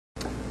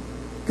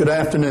Good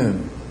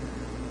afternoon.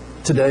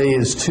 Today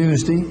is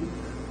Tuesday,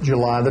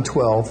 July the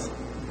 12th,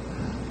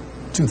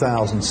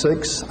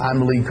 2006.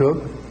 I'm Lee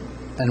Cook,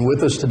 and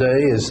with us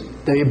today is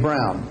Dave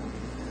Brown.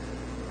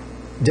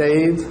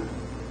 Dave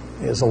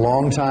is a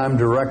longtime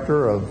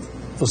director of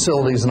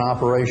facilities and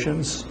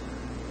operations,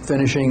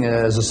 finishing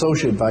as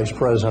associate vice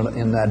president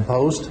in that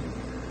post.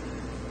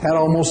 Had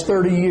almost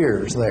 30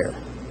 years there.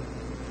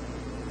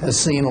 Has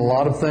seen a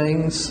lot of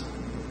things,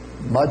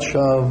 much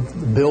of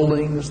the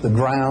buildings, the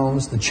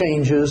grounds, the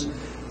changes,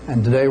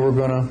 and today we're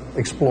going to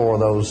explore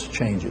those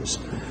changes.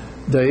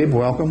 Dave,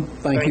 welcome.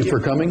 Thank you for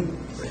coming.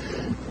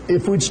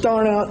 If we'd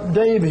start out,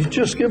 Dave, if you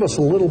just give us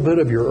a little bit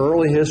of your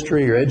early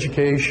history, your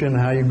education,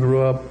 how you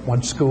grew up,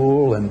 went to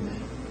school, and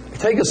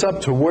take us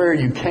up to where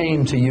you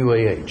came to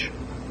UAH.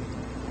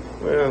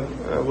 Well,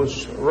 I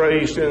was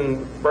raised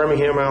in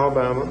Birmingham,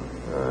 Alabama.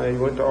 I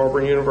went to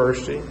Auburn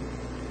University,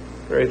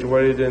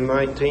 graduated in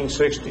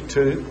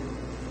 1962.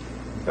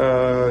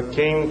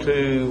 Came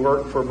to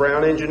work for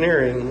Brown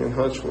Engineering in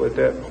Huntsville at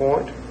that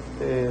point,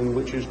 and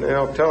which is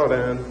now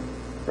Teledyne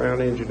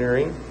Brown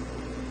Engineering.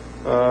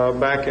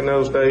 Back in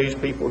those days,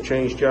 people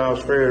changed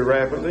jobs very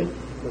rapidly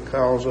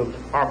because of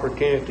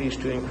opportunities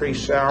to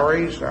increase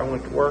salaries. I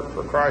went to work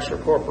for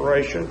Chrysler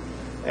Corporation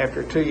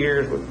after 2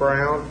 years with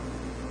Brown.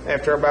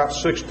 After about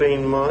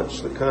 16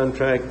 months, the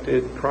contract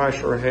that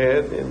Chrysler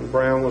had, and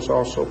Brown was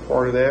also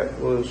part of that,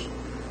 was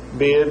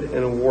bid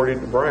and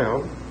awarded to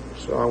Brown.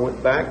 So I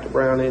went back to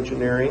Brown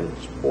Engineering,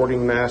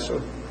 supporting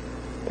NASA,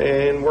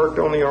 and worked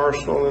on the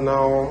arsenal and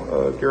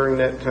all during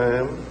that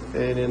time.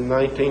 And in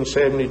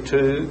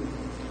 1972,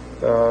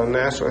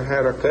 NASA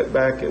had a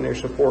cutback in their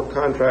support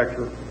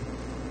contractor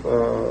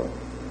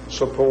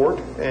support,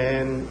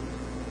 and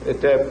at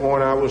that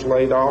point I was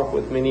laid off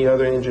with many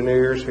other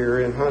engineers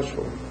here in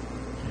Huntsville.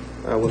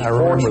 I was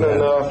fortunate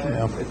enough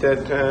at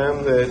that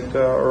time that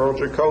Earl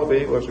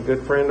Jacoby was a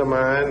good friend of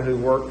mine who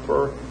worked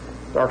for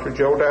Dr.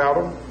 Joe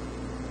Dowdle.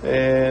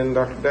 And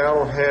Dr.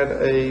 Dowdle had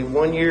a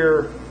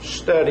one-year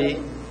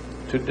study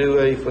to do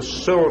a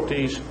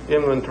facilities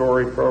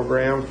inventory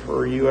program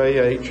for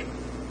UAH.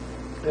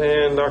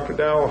 And Dr.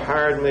 Dowdle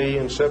hired me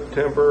in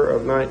September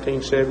of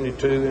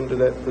 1972 into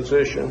that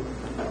position.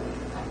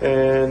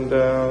 And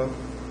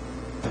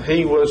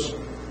he was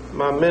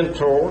my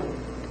mentor,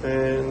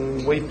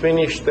 and we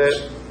finished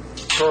that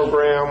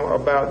program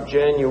about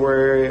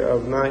January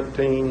of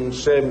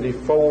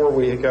 1974.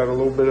 We got a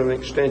little bit of an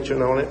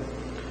extension on it.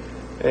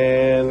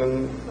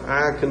 And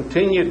I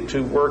continued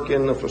to work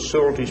in the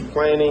facilities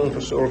planning,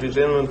 facilities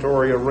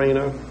inventory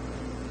arena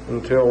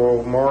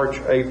until March,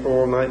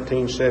 April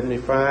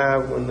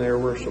 1975, when there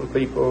were some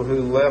people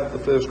who left the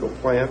physical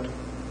plant.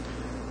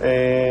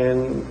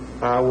 And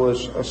I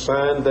was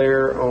assigned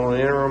there on an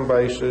interim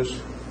basis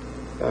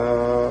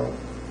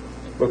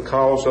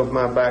because of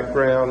my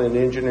background in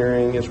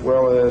engineering as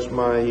well as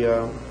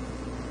my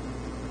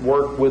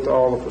work with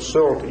all the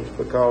facilities,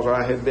 because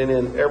I had been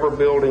in every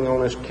building on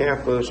this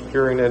campus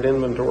during that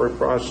inventory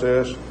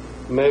process,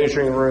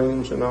 measuring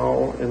rooms and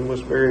all, and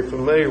was very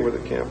familiar with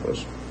the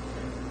campus.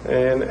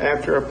 And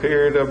after a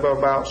period of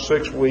about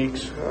 6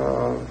 weeks,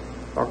 Dr.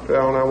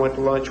 Dowdle and I went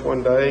to lunch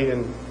one day,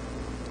 and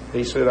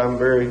he said, "I'm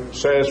very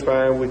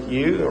satisfied with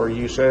you. Are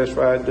you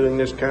satisfied doing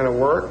this kind of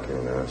work?"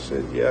 And I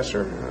said, "Yes,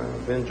 sir.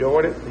 I've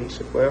enjoyed it." And he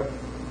said, "Well,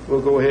 we'll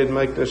go ahead and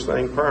make this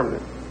thing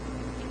permanent."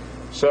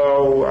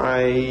 So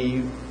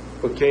I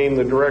became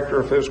the director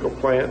of physical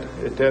plant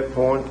at that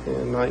point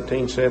in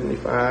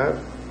 1975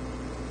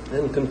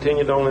 and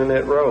continued on in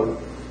that role.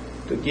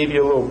 To give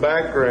you a little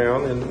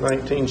background, in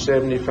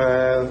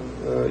 1975,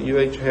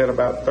 UH had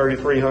about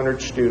 3,300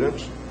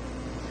 students.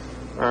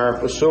 Our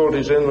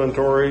facilities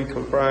inventory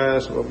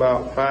comprised of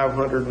about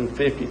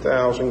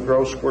 550,000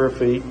 gross square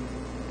feet.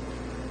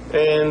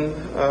 And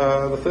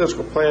the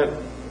physical plant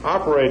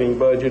operating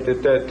budget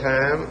at that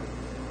time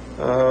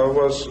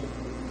was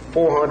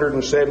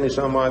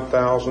 $470-some-odd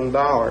thousand,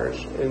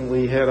 and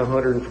we had a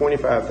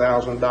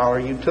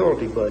 $125,000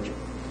 utility budget.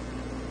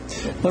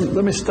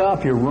 Let me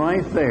stop you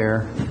right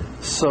there,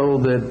 so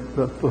that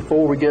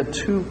before we get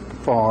too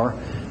far,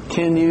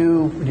 do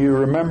you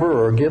remember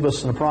or give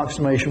us an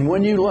approximation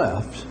when you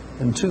left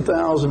in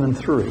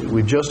 2003?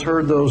 We just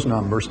heard those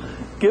numbers.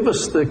 Give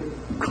us the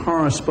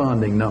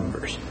corresponding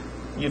numbers.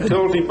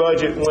 Utility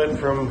budget went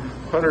from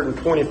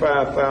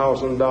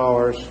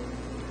 $125,000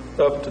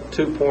 up to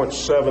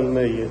 $2.7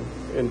 million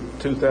in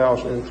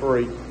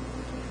 2003.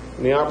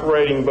 And the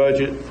operating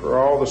budget for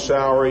all the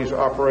salaries,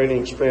 operating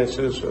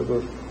expenses of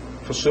the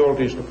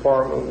facilities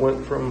department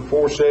went from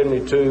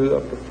 $472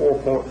 up to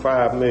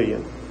 $4.5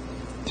 million.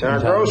 Now, our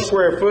gross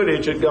square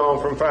footage had gone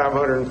from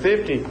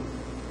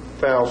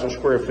 550,000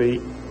 square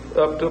feet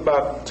up to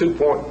about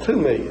 2.2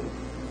 million.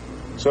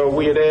 So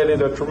we had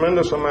added a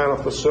tremendous amount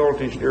of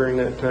facilities during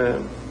that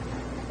time.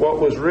 What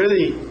was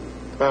really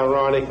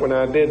ironic when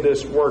I did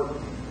this work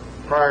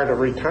prior to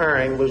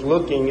retiring was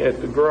looking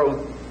at the growth.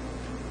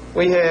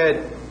 We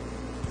had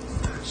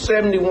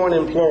 71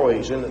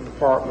 employees in the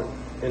department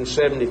in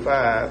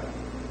 75,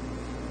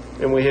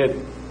 and we had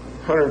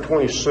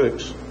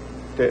 126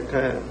 at that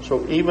time.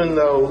 So even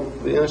though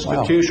the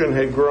institution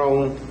had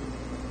grown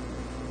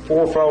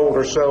fourfold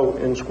or so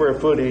in square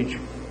footage,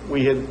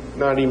 we had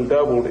not even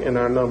doubled in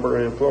our number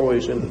of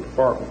employees in the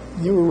department.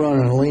 You were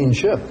running a lean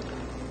ship.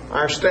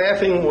 Our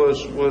staffing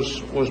was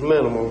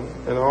minimal,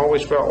 and I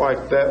always felt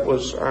like that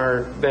was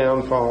our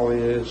downfall,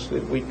 is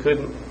that we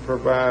couldn't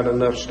provide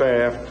enough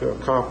staff to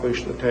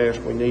accomplish the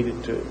task we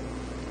needed to.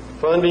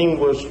 Funding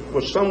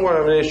was somewhat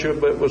of an issue,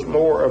 but it was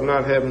more of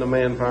not having the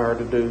manpower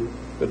to do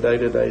the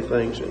day-to-day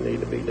things that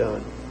need to be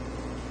done.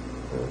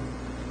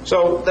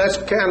 So that's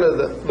kind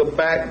of the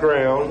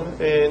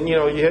background, and you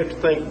have to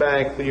think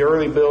back. The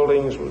early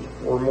buildings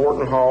were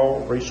Morton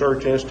Hall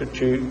Research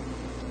Institute.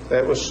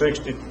 That was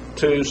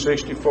 62,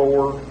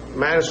 64.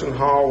 Madison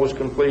Hall was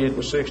completed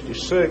in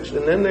 66,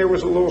 and then there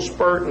was a little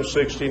spurt in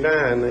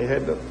 69. They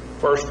had the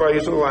first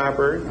phase of the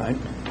library. Right.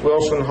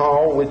 Wilson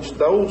Hall, which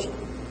those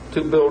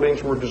two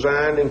buildings were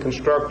designed and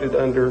constructed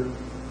under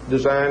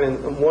design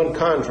and one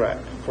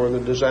contract for the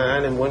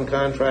design and one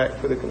contract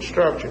for the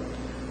construction.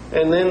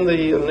 And then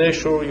the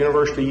initial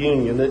University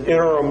Union, the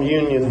interim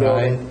Union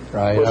building,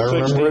 was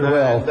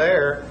 69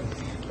 there.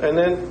 And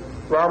then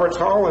Roberts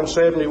Hall in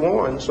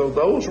 71. So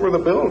those were the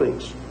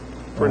buildings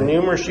for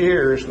numerous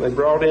years. And they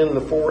brought in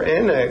the 4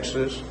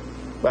 annexes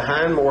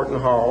behind Morton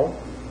Hall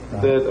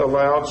that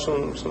allowed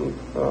some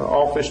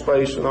office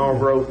space and all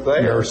growth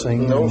there.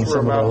 Nursing. And those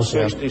were about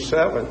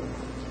 67.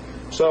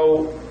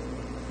 So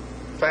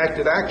the fact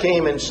that I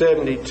came in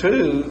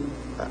 72,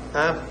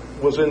 I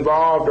was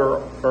involved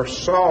or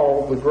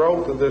saw the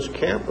growth of this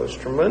campus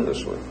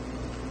tremendously.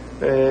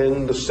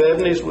 And the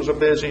 70s was a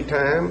busy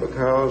time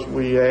because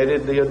we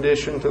added the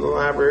addition to the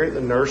library.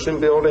 The nursing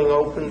building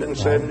opened in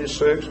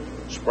 76,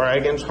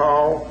 Spraggins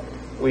Hall.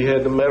 We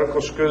had the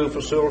medical school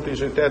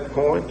facilities at that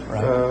point.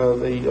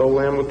 The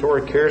old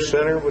ambulatory care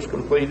center was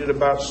completed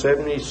about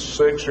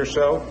 76 or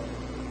so.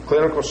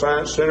 Clinical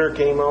Science Center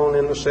came on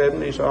in the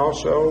 70s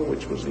also,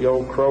 which was the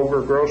old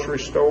Kroger grocery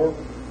store.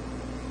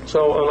 So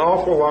an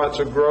awful lots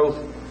of growth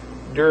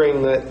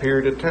during that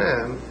period of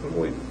time.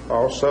 We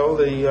also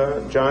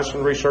the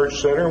Johnson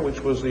Research Center,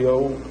 which was the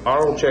old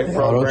auto check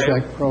program. Auto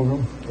check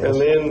program. Yes. And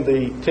then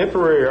the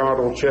temporary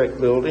auto check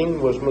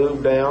building was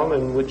moved down,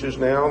 and which is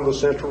now the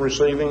Central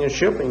Receiving and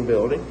Shipping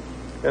building.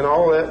 And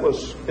all that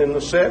was in the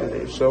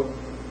 70s. So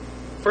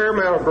a fair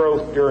amount of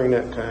growth during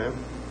that time.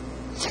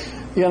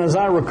 Yeah, and as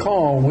I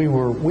recall, we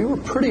were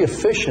pretty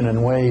efficient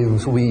in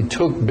ways. We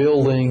took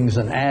buildings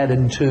and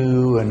added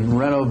to and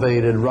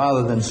renovated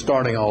rather than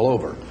starting all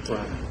over.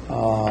 Right.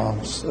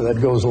 So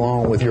that goes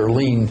along with your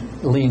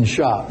lean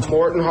shop.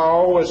 Morton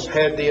Hall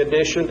had the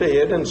addition to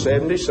it in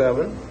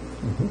 77,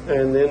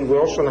 and then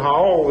Wilson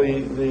Hall,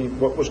 the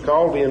what was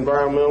called the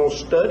Environmental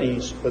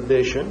Studies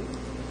addition,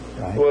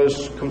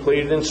 was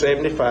completed in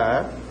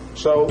 75.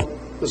 So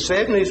the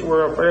 70s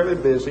were a fairly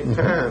busy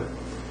time.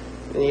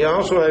 And you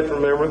also have to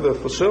remember the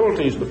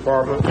facilities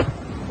department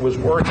was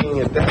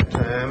working at that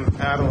time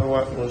out of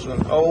what was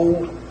an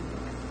old,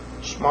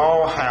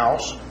 small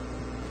house.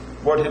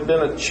 What had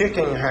been a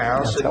chicken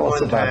house at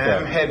one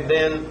time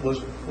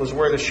was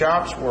where the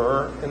shops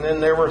were, and then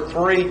there were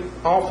 3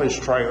 office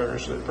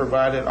trailers that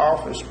provided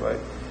office space.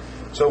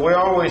 So we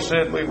always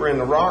said we were in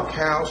the rock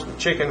house, the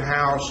chicken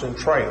house, and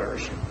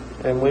trailers.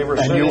 And we were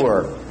sitting. And you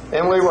were.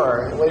 And we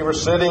were. And we were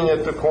sitting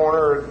at the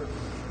corner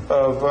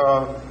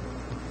of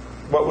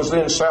what was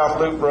then South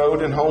Loop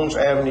Road and Holmes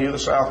Avenue, the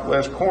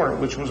southwest corner,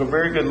 which was a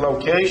very good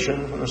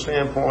location from the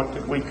standpoint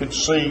that we could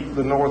see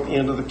the north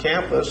end of the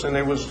campus, and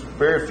there was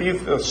very few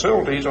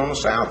facilities on the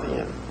south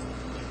end.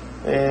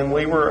 And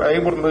we were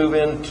able to move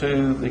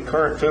into the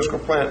current fiscal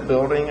plant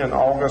building in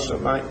August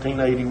of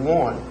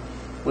 1981,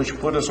 which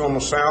put us on the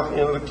south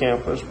end of the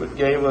campus, but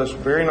gave us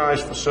very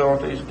nice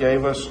facilities,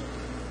 gave us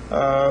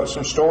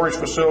some storage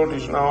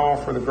facilities and all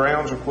for the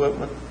grounds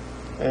equipment,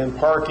 and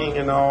parking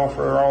and all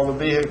for all the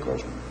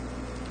vehicles.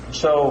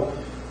 So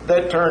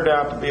that turned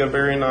out to be a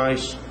very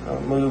nice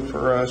move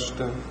for us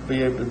to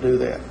be able to do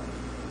that.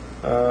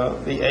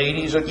 The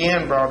 80s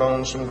again brought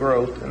on some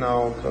growth and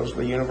all, because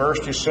the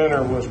University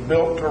Center was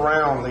built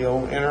around the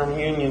old Interim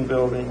Union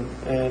building,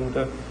 and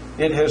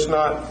it has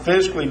not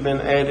physically been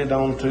added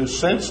on to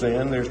since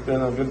then. There's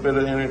been a good bit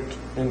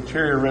of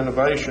interior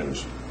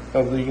renovations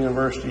of the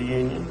University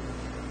Union.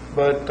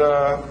 But,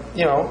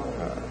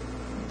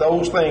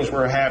 those things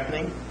were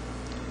happening.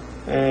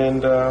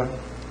 And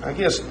I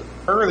guess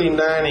early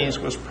 90s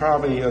was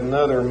probably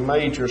another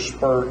major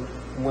spurt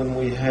when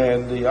we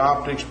had the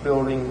optics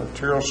building,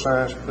 material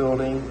science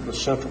building, the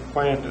central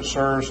plant that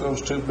serves those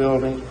 2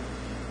 buildings,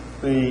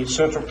 the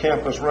central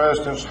campus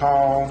residence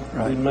hall,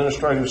 the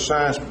administrative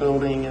science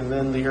building, and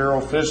then the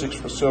aerophysics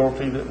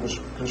facility that was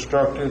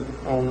constructed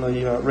on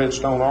the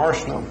Redstone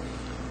Arsenal.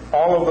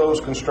 All of those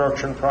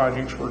construction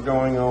projects were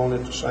going on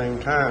at the same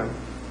time.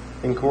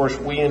 And of course,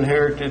 we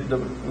inherited the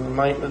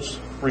maintenance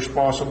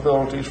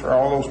responsibilities for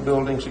all those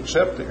buildings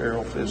except the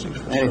aerophysics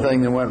facility.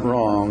 Anything that went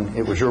wrong,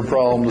 it was your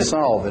problem to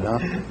solve it, huh?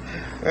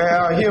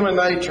 Well, human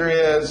nature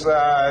is,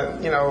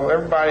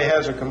 everybody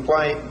has a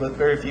complaint, but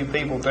very few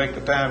people take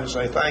the time to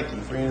say thank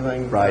you for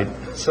anything. Right.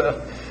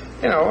 So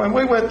and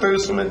we went through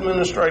some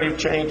administrative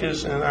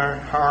changes in our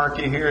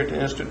hierarchy here at the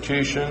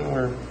institution,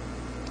 where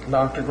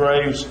Dr.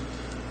 Graves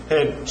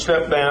had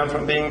stepped down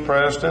from being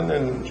president,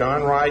 and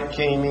John Wright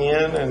came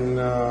in, and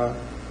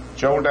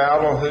Joe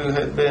Dowdle, who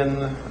had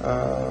been,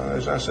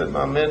 as I said,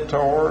 my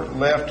mentor,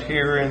 left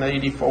here in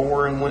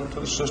 '84 and went to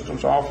the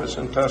systems office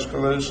in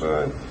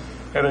Tuscaloosa, and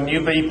had a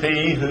new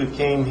VP who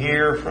came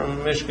here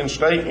from Michigan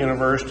State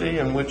University,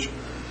 and which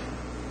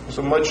was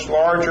a much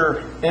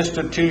larger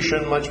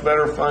institution, much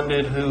better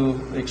funded, who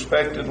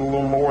expected a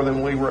little more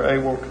than we were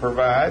able to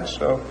provide.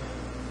 So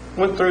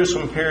went through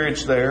some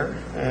periods there,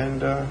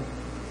 and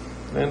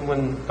then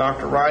when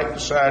Dr. Wright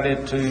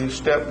decided to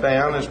step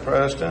down as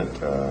president,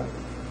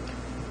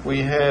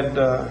 we had,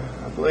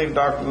 I believe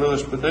Dr.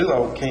 Louis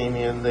Badullo came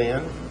in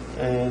then,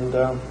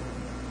 and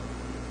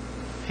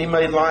he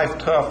made life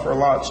tough for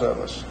lots of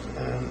us.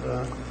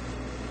 And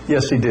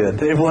yes, he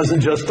did. It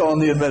wasn't just on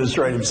the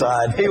administrative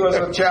side. He was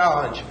a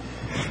challenge.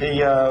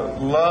 He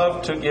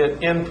loved to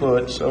get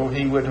input, so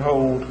he would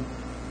hold,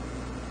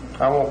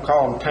 I won't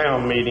call them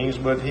town meetings,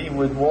 but he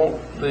would want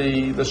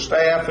the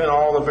staff in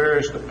all the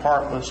various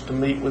departments to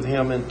meet with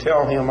him and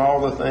tell him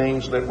all the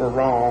things that were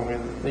wrong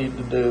and need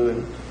to do.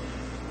 And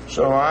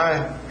so I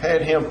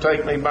had him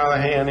take me by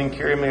the hand and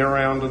carry me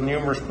around to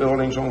numerous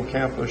buildings on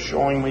campus,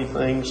 showing me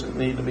things that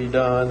need to be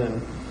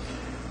done,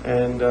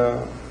 and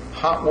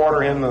hot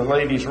water in the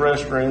ladies'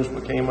 restrooms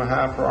became a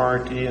high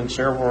priority in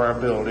several of our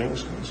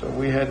buildings, and so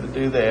we had to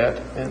do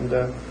that. And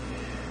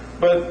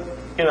but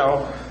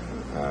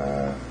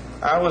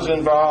I was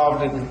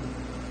involved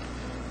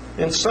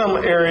in some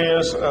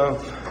areas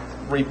of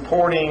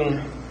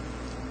reporting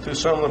to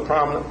some of the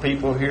prominent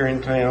people here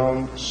in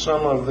town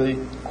some of the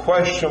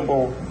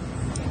questionable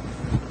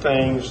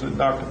things that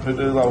Dr.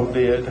 Padullo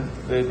did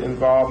that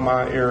involved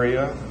my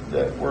area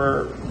that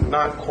were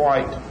not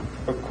quite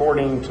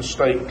according to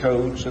state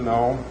codes and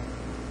all.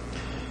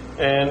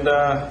 And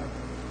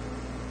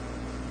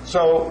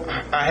so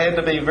I had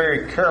to be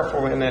very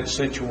careful in that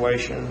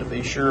situation to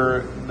be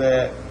sure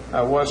that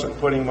I wasn't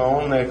putting my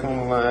own neck on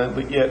the line,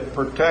 but yet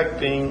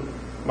protecting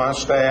my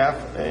staff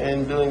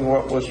and doing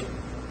what was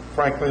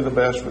frankly the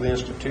best for the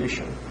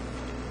institution.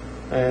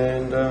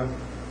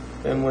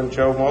 And when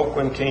Joe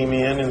Moquin came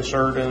in and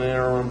served on an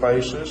interim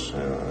basis,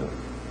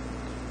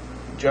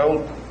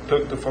 Joe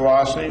took the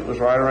philosophy, it was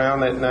right around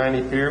that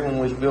 90 period when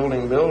we was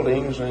building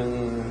buildings,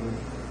 and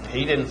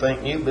he didn't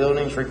think new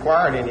buildings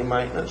required any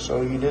maintenance,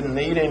 so you didn't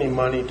need any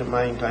money to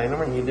maintain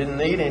them, and you didn't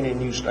need any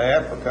new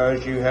staff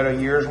because you had a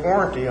year's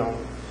warranty on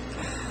them.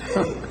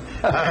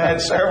 I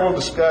had several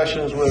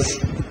discussions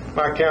with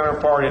my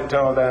counterpart at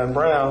Teledyne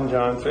Brown,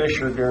 John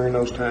Fisher, during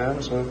those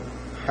times of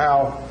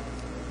how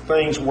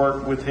things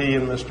worked with he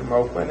and Mr.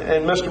 Moquin.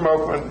 And Mr.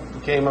 Moquin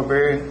became a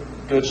very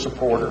good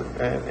supporter,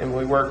 and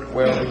we worked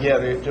well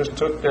together. It just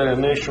took that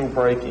initial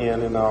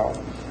break-in and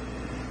all.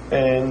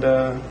 And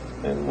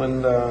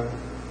when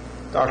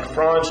Dr.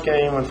 Franz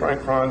came and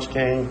Frank Franz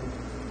came,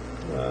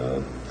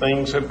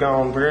 things have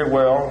gone very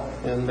well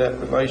in that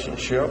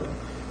relationship.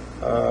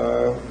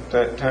 At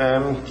that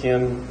time,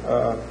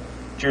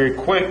 Jerry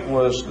Quick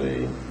was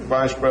the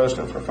Vice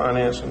President for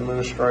Finance and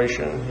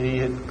Administration. He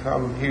had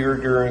come here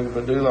during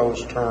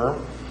Badullo's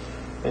term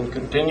and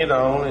continued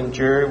on, and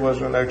Jerry was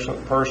an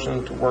excellent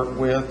person to work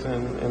with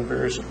and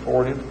very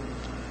supportive.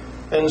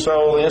 And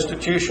so the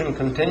institution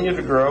continued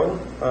to grow,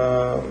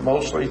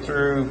 mostly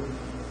through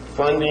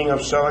funding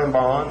of selling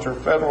bonds or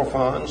federal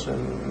funds,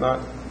 and not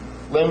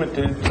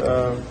limited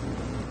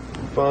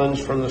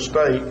funds from the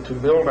state to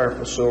build our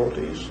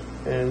facilities.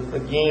 And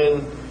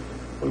again,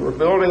 we were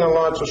building a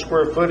lots of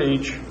square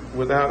footage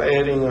without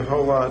adding a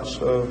whole lots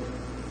of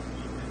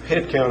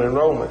headcount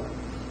enrollment.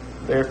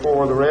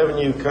 Therefore, the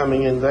revenue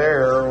coming in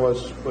there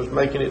was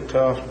making it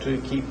tough to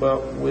keep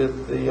up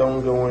with the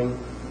ongoing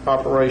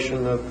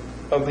operation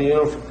of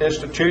the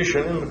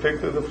institution, in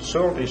particular the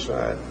facility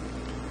side.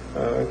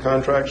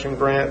 Contracts and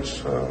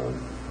grants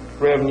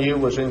revenue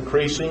was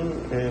increasing,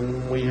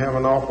 and we have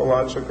an awful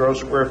lots of gross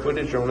square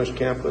footage on this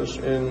campus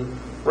in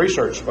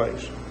research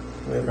space.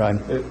 Right.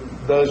 It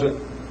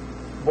doesn't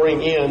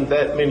bring in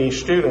that many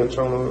students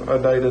on a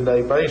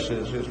day-to-day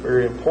basis. It's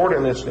very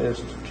important as an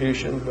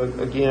institution, but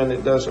again,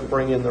 it doesn't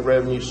bring in the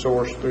revenue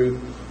source through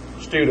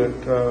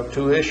student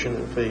tuition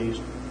and fees.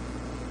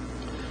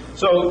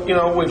 So,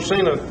 we've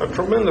seen a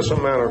tremendous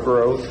amount of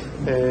growth,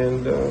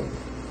 and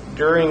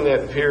during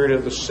that period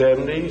of the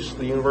 70s,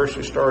 the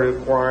university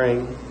started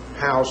acquiring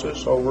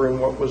houses over in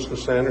what was the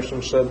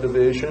Sanderson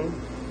subdivision,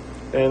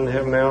 and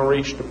have now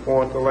reached the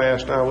point, the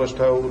last I was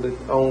told, it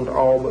owned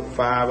all but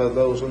 5 of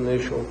those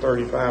initial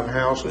 35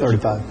 houses.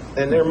 35.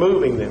 And they're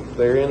moving them.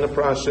 They're in the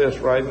process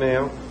right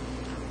now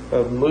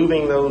of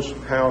moving those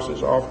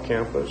houses off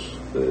campus.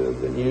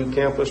 The new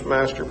campus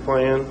master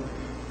plan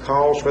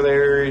calls for the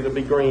area to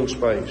be green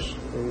space,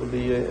 and to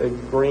be a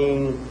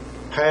green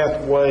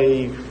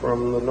pathway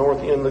from the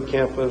north end of the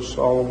campus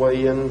all the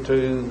way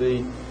into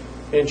the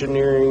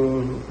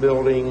engineering,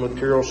 building,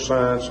 material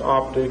science,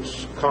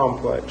 optics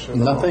complex.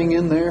 Nothing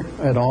in there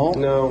at all?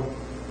 No.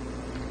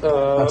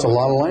 That's a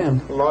lot of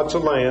land. Lots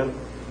of land.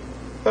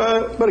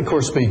 But of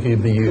course, speed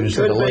could be used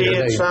at a Could later be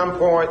at date. some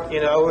point.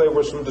 There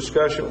was some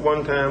discussion at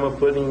one time of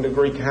putting the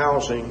Greek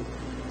housing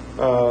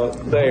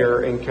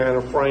there and kind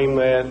of frame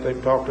that. They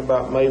talked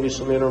about maybe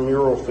some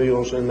intramural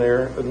fields in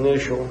there,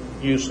 initial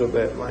use of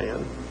that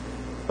land.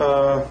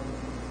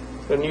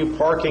 The new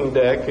parking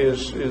deck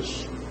is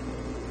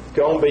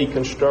going to be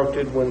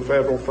constructed when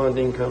federal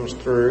funding comes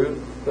through,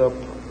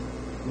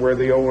 where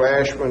the old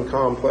Ashman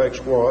complex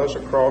was,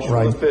 across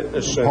from the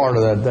fitness center. Part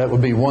of that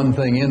would be one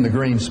thing in the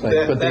green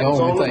space, but the that's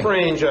only on thing. the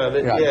fringe of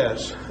it, Right.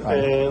 yes.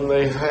 Right. And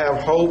they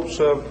have hopes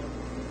of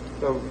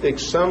at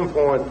some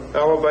point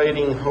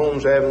elevating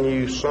Holmes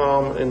Avenue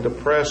some and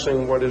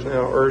depressing what is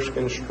now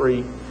Erskine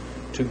Street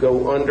to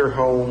go under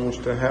Holmes,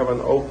 to have an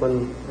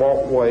open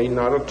walkway,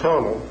 not a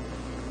tunnel,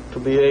 to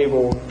be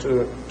able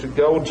to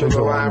go to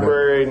the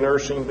library,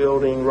 nursing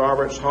building,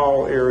 Roberts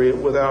Hall area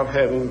without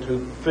having to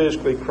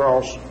physically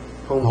cross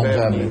Holmes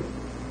Avenue.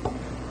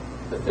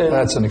 And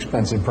that's an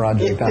expensive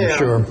project, I'm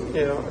sure.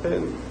 Yeah,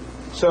 and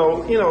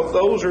so,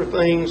 those are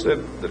things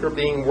that are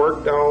being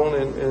worked on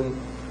and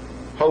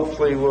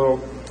hopefully will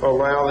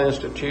allow the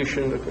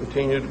institution to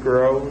continue to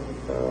grow.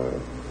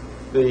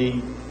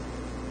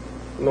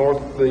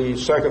 The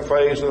second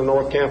phase of the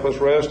North Campus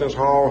Residence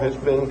Hall has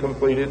been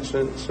completed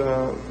since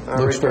I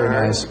Looks retired. very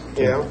nice.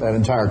 Yeah. That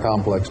entire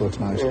complex looks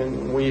nice.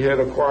 And we had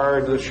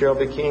acquired the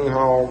Shelby King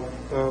Hall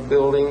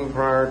building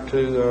prior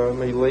to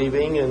me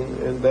leaving,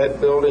 and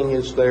that building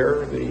is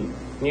there. The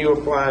new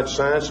Applied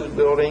Sciences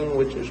building,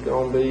 which is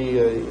going to be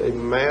a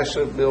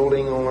massive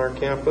building on our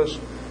campus,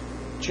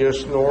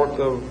 just north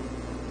of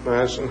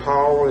Madison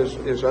Hall,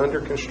 is under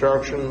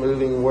construction,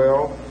 moving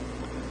well.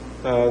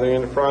 They're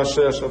in the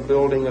process of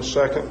building a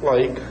second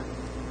lake.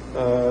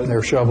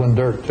 They're shoveling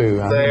dirt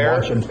too.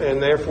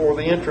 And therefore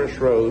the entrance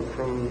road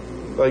from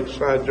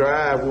Lakeside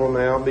Drive will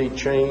now be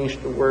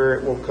changed to where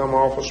it will come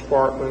off of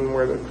Sparkman,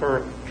 where the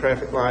current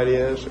traffic light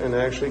is, and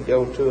actually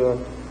go to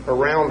a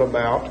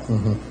roundabout,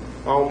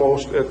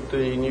 almost at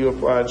the new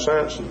Applied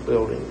Sciences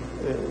building,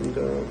 and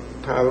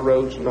tie the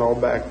roads and all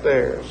back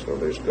there. So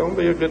there's going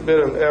to be a good bit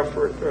of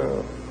effort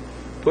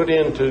put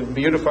into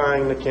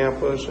beautifying the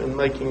campus and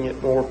making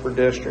it more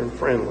pedestrian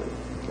friendly.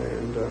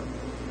 And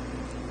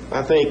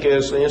I think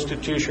as the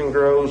institution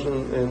grows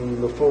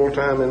and the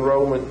full-time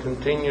enrollment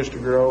continues to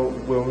grow,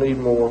 we'll need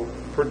more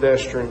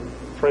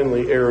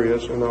pedestrian-friendly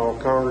areas in all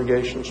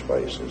congregation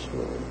spaces.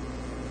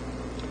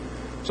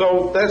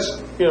 So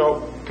that's,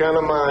 kind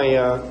of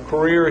my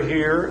career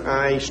here.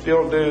 I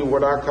still do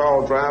what I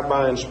call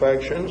drive-by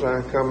inspections.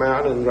 I come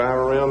out and drive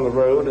around the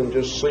road and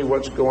just see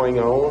what's going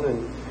on.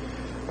 And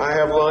I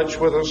have lunch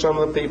with some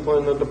of the people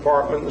in the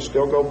department and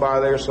still go by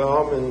there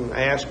some and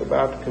ask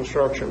about the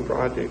construction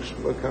projects,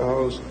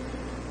 because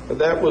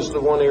that was the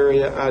one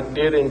area I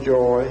did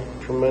enjoy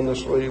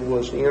tremendously,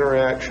 was the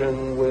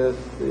interaction with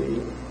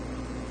the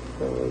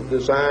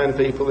design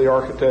people, the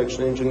architects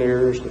and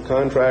engineers, the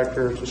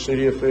contractors, the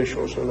city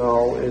officials and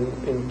all,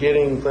 in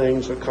getting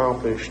things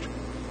accomplished.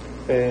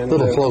 And, a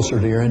little closer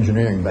to your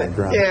engineering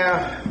background.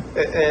 Yeah,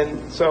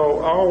 and so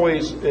I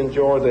always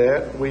enjoyed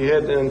that. We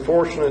had the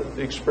unfortunate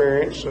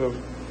experience of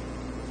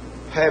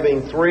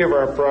having 3 of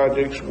our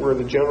projects where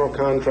the general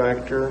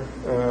contractor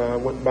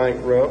went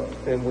bankrupt,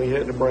 and we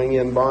had to bring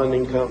in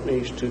bonding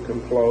companies to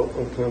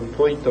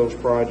complete those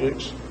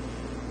projects.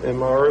 And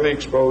my early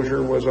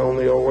exposure was on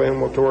the old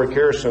ambulatory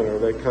care center.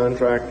 That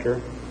contractor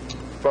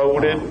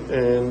folded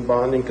and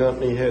bonding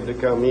company had to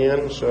come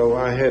in. So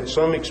I had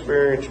some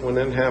experience when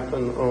that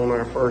happened on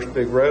our first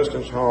big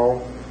residence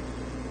hall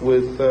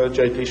with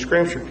J.T.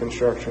 Scrimshire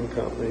Construction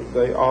Company.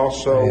 They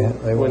also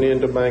went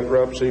into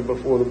bankruptcy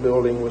before the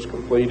building was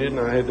completed, and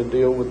I had to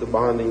deal with the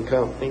bonding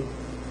company.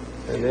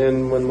 And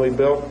then when we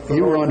built...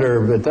 You were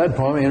under, at that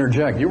point, let me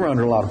interject, you were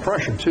under a lot of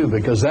pressure too,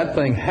 because that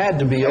thing had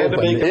to be open.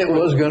 It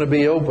was going to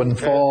be open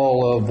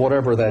fall of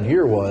whatever that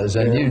year was,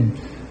 and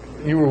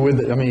you were with,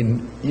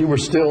 you were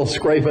still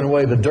scraping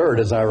away the dirt,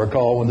 as I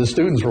recall, when the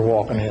students were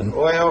walking in.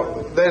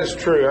 Well, that's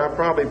true. I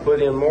probably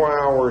put in more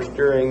hours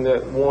during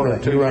that 1 or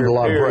 2 year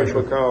period,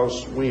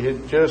 because we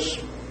had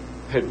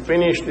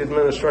finished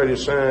administrative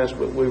science,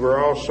 but we were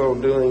also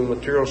doing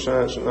material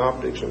science and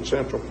optics in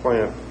Central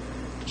Plant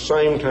at the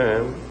same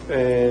time.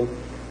 And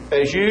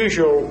as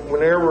usual,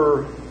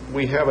 whenever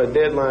we have a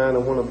deadline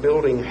of when a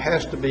building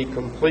has to be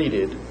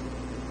completed,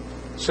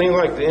 it seems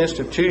like the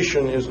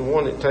institution is the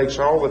one that takes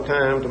all the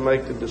time to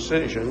make the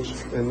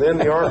decisions, and then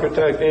the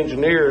architect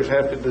engineers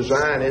have to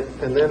design it,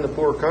 and then the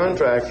poor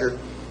contractor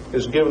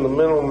is given the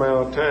minimum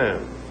amount of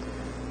time.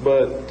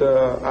 But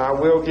I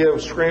will give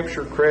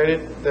Scrimshire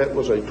credit. That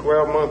was a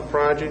 12-month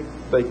project.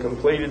 They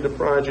completed the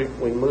project.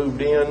 We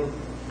moved in.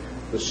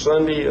 The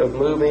Sunday of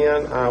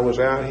move-in, I was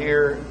out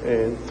here,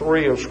 and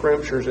 3 of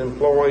Scrimshire's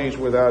employees,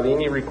 without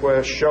any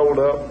request, showed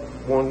up,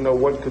 wanted to know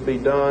what could be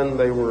done.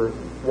 They were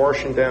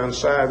washing down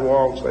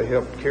sidewalks. They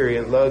helped carry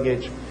in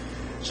luggage.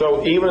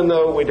 So even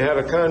though we'd had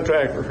a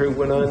contractor who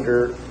went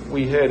under,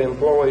 we had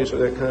employees of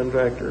that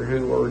contractor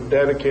who were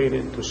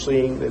dedicated to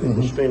seeing that it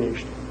was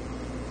finished.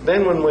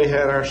 Then when we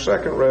had our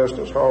second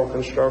residence hall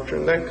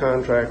construction, that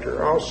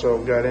contractor also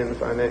got into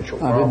financial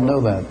problems. I didn't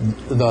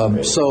know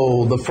that.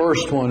 So the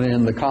first one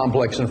in the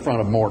complex in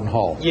front of Morton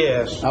Hall?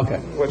 Yes. Okay.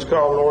 What's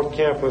called North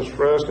Campus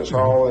Residence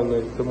Hall,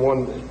 and the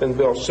one that's been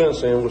built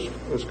since then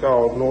was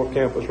called North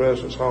Campus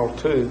Residence Hall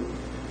 2.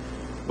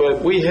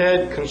 But we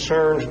had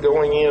concerns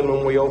going in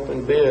when we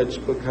opened bids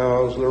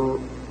because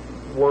the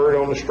word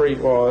on the street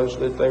was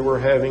that they were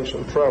having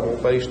some trouble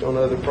based on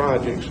other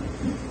projects.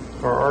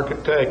 Our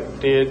architect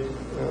did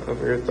a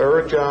very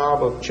thorough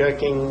job of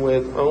checking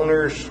with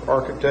owners,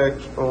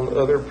 architects on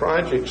other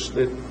projects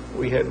that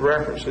we had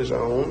references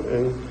on,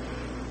 and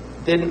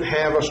didn't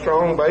have a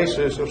strong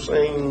basis of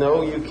saying,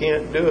 no, you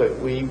can't do it.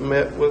 We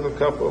met with a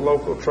couple of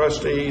local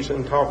trustees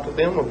and talked to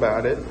them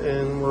about it,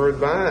 and were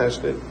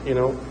advised that, you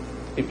know,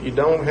 if you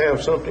don't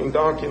have something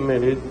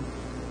documented,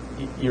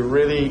 you're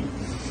really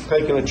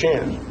taking a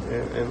chance.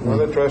 And one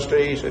of the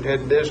trustees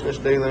had business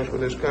dealings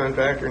with this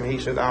contractor, and he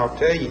said, I'll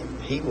tell you,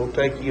 he will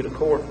take you to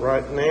court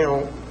right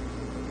now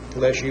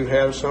unless you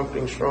have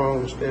something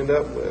strong to stand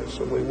up with.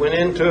 So we went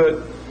into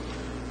it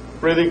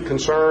really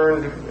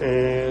concerned,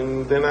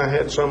 and then I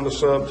had some of the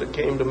subs that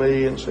came to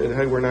me and said,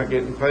 hey, we're not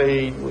getting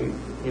paid. We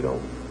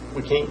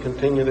can't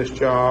continue this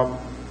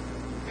job.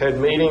 Had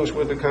meetings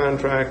with the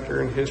contractor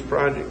and his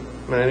project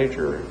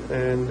manager,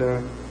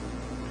 and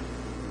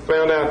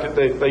found out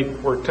that they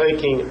were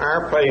taking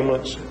our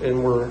payments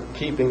and were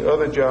keeping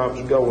other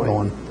jobs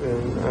going.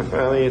 And I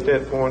finally at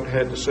that point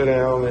had to sit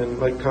down and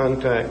make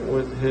contact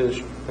with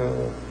his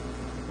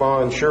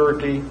bond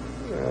surety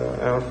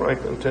out of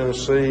Franklin,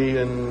 Tennessee,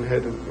 and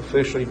had to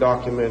officially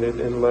document it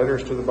in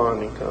letters to the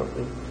bonding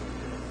company.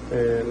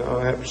 And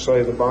I have to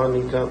say the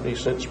bonding company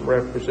sent some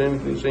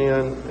representatives in,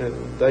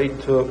 and they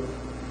took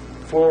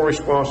full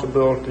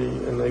responsibility,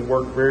 and they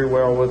worked very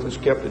well with us,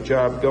 kept the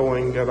job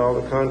going, got all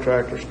the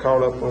contractors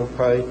caught up on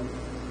pay,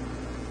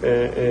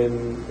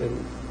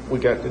 and we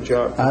got the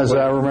job. As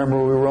I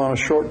remember, we were on a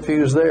short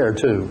fuse there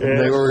too.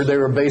 Yes. They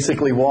were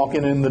basically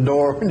walking in the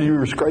door and you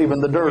were scraping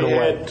the dirt away. We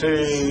had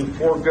to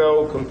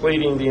forego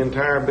completing the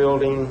entire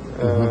building.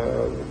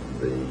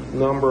 The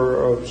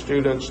number of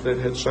students that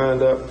had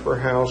signed up for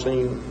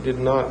housing did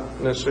not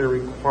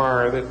necessarily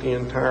require that the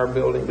entire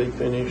building be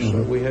finished.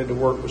 So we had to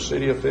work with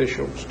city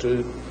officials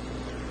to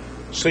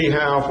see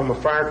how, from a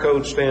fire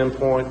code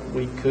standpoint,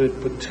 we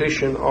could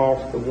petition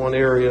off the one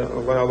area,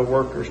 allow the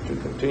workers to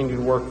continue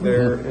to work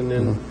there, and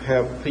then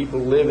have people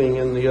living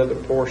in the other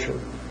portion,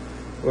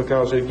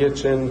 because it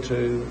gets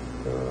into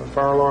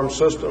fire alarm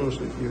systems.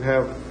 If you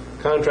have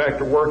a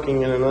contractor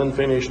working in an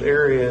unfinished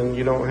area and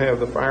you don't have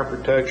the fire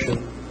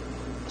protection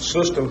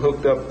system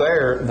hooked up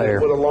there, it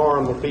would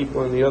alarm the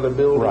people in the other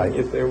building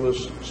if there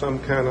was some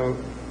kind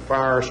of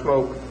fire or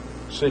smoke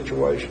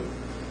situation.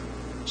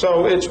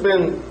 So it's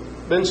been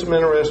some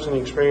interesting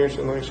experience,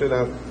 and like I said,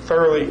 I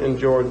thoroughly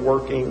enjoyed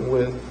working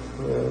with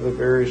the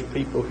various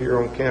people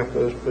here on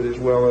campus, but as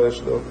well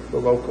as the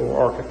local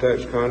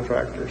architects,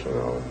 contractors, and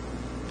all.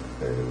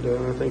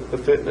 And I think the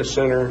fitness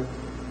center,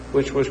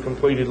 which was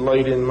completed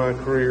late in my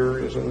career,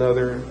 is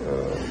another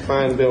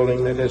fine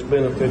building that has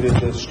benefited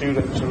the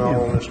students and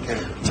all on this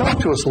campus. Talk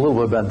to us a little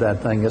bit about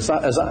that thing. As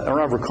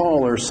I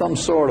recall, there's some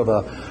sort of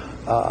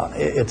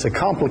it's a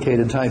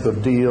complicated type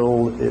of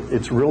deal.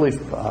 It's really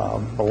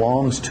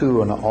belongs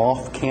to an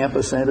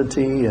off-campus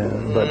entity,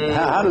 but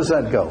how does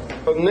that go?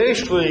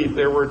 Initially,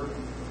 there were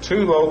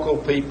two local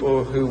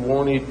people who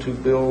wanted to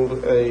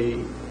build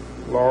a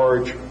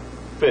large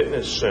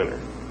fitness center.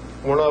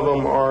 One of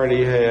them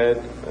already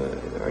had,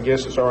 I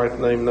guess it's all right to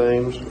name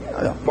names,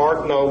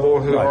 Mark Noble,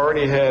 who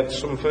already had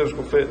some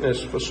physical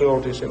fitness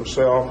facilities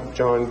himself,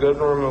 John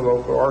Goodrum, a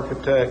local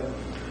architect,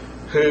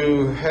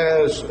 who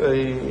has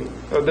a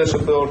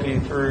disability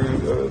through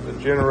the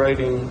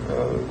degenerating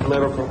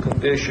medical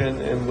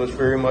condition and was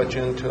very much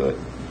into it.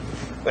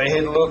 They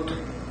had looked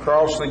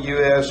across the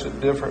U.S. at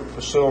different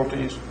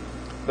facilities.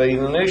 They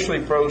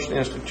initially approached the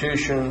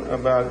institution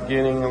about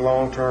getting a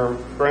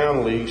long-term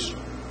ground lease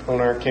on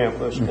our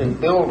campus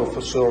and build a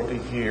facility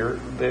here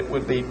that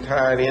would be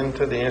tied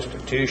into the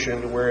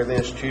institution to where the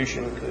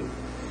institution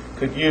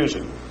could use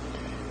it.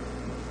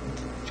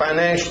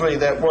 Financially,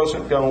 that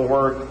wasn't going to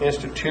work.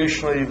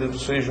 Institutionally, the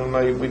decision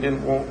made, we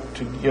didn't want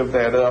to give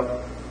that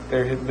up.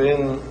 There had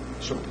been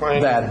some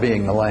planning. That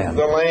being the land.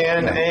 The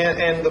land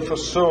and the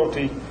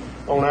facility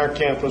on our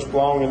campus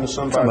belonging to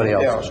somebody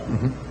else.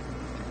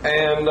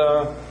 And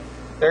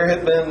there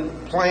had been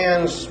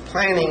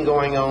planning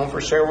going on for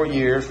several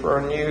years for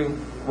a new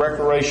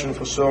recreation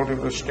facility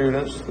for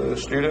students. The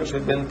students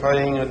had been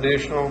paying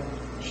additional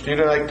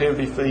student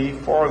activity fee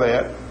for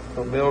that,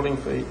 a building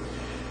fee.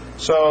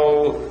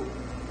 So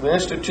the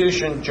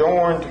institution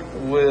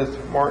joined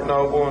with Mark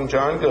Noble and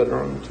John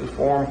Goodrum to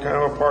form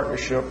kind of a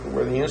partnership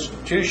where the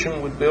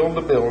institution would build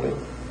the building.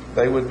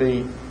 They would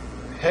be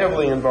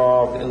heavily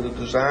involved in the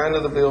design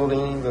of the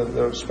building,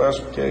 the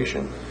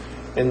specification,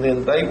 and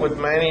then they would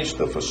manage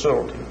the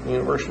facility. The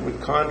university would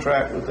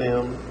contract with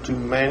them to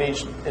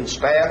manage and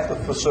staff the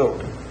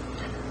facility.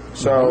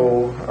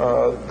 So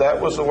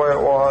that was the way it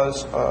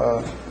was.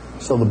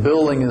 So the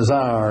building is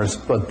ours,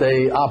 but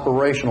the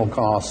operational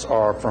costs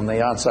are from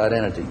the outside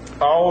entity.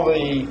 All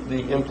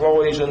the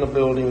employees in the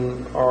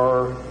building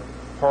are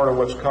part of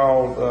what's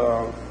called,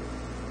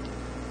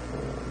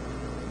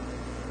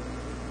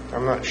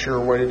 I'm not sure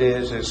what it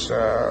is. It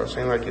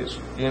seems like it's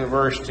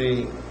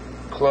University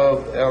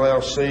Club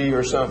LLC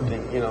or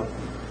something, you know.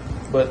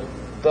 But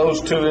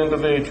those two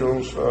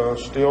individuals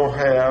still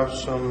have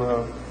some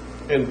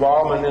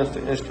involvement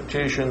in the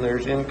institution.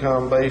 There's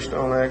income based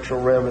on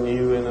actual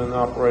revenue and then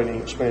operating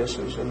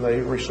expenses, and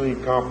they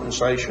receive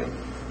compensation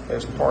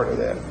as part of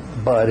that.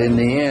 But in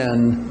the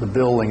end, the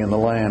building and the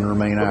land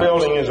remain ours. The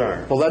building is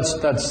ours. Well,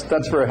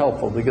 that's very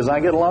helpful, because I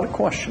get a lot of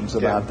questions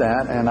about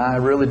that, and I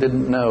really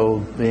didn't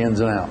know the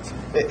ins and outs.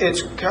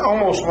 It's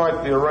almost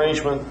like the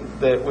arrangement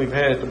that we've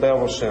had at the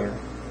Bevel Center,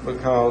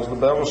 because the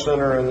Bevel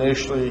Center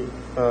initially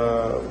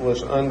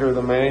was under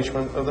the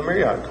management of the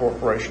Marriott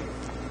Corporation.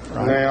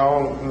 Right.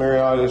 Now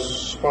Marriott has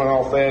spun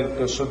off that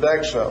to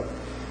Sodexo.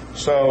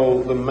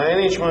 So the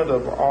management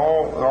of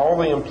all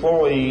the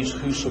employees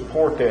who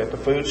support that, the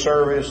food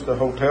service, the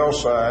hotel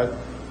side,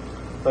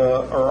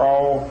 are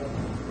all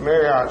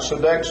Marriott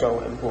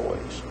Sodexo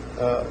employees.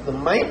 The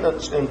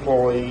maintenance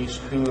employees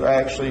who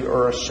actually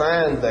are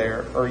assigned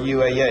there are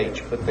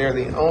UAH, but they're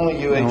the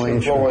only UAH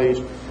employees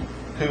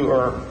who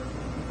are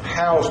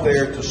housed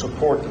there to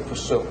support the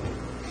facility.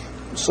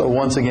 So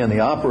once again, the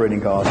operating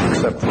costs,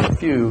 except for a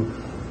few,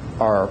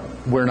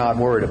 we're not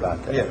worried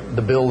about that. Yeah.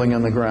 The building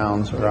and the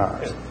grounds are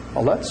ours. Yeah.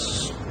 Well,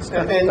 that's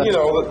you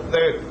know,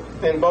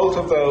 in both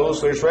of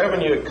those, there's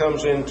revenue that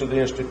comes into the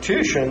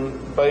institution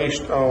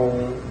based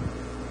on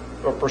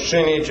a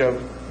percentage of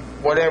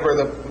whatever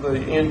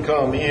the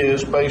income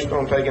is, based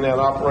on taking out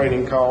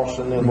operating costs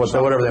and then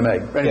whatever they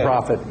make. Any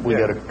profit, we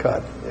get a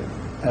cut,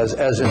 as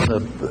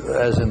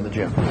in the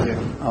gym.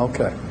 Yeah.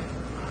 Okay.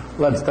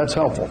 That's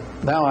helpful.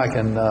 Now I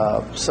can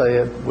say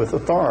it with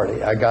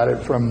authority. I got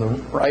it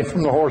right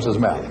from the horse's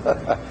mouth.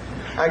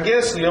 I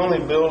guess the only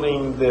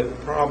building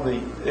that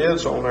probably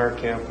is on our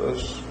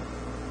campus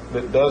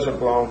that doesn't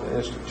belong to the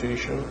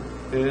institution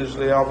is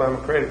the Alabama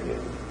Credit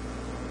Union.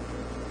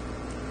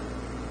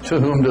 To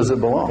whom does it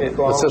belong? It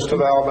belongs to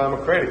the Alabama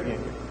Credit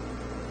Union.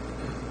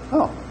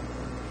 Oh.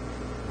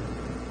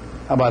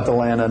 How about the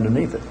land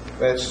underneath it?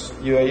 That's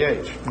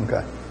UAH.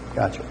 Okay,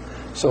 gotcha.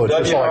 So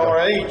it's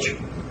WRH,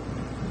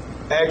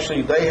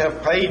 actually, they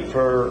have paid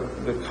for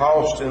the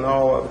cost and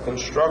all of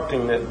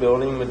constructing that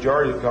building,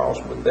 majority of the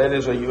cost, but that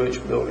is a UH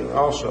building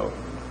also,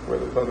 where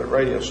the public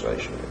radio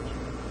station is.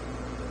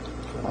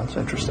 Well, that's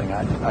interesting.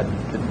 I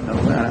didn't know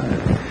that.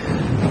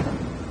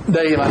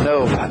 Dave, I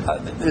know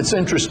it's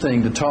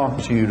interesting to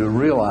talk to you to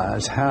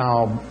realize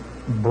how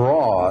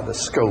broad a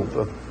scope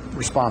of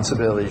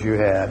responsibilities you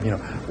have, you know,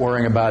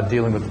 worrying about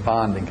dealing with the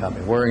bonding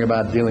company, worrying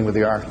about dealing with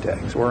the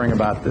architects, worrying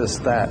about this,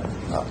 that.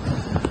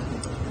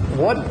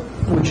 What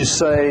would you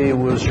say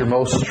was your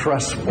most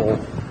stressful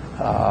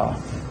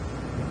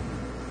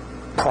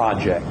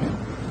project,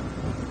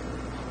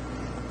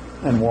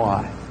 and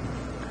why?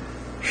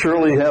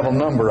 Surely you have a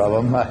number of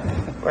them.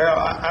 Well,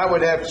 I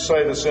would have to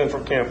say the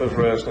Central Campus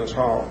Residence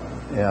Hall.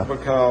 Yeah.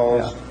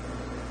 Because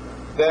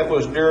that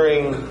was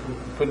during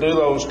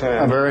Padullo's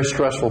time. A very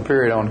stressful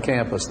period on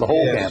campus, the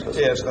whole campus.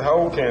 Yes, the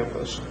whole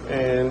campus.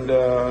 And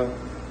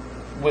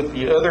with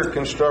the other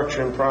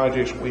construction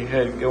projects we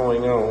had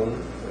going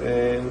on,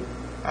 and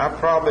I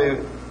probably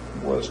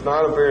was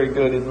not a very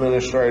good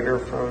administrator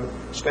from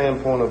the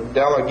standpoint of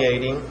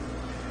delegating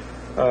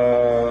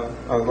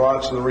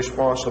lots of the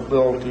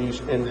responsibilities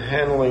in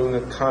handling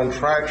the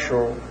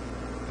contractual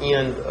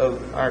end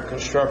of our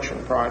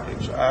construction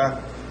projects.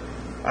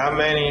 I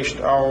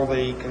managed all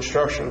the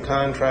construction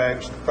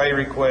contracts, the pay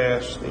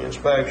requests, the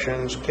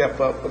inspections, kept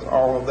up with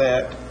all of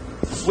that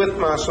with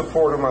my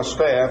support of my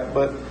staff,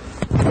 but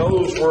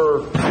those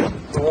were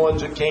the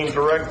ones that came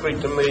directly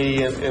to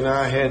me, and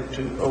I had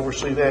to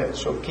oversee that.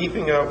 So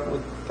keeping up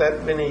with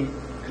that many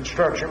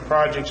construction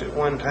projects at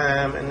one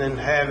time, and then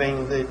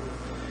having the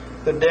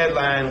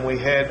deadline we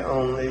had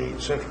on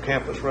the Central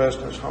Campus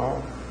Residence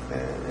Hall,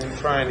 and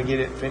trying to get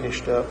it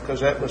finished up, because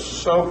that was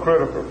so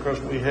critical, because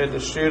we had the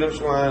students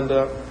lined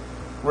up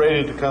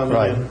ready to come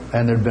right. in.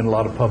 And there'd been a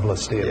lot of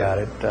publicity about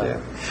it.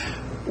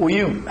 Well,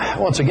 you,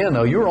 once again,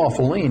 though, you were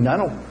awful lean. I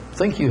don't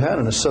think you had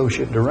an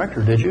associate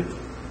director, did you?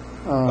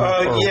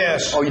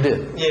 Yes. Oh, you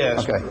did?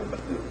 Yes. Okay.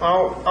 I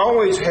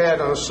always had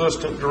an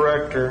assistant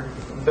director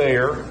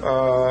there.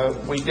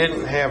 We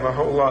didn't have a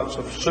whole lot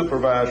of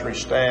supervisory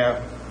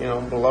staff, you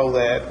know, below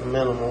that,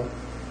 minimal.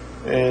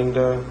 And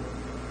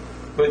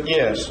but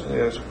yes,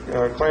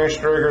 Clarence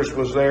Driggers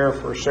was there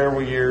for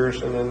several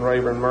years, and then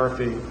Rayburn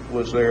Murphy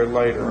was there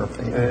later.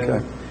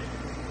 Okay.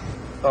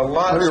 A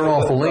lot of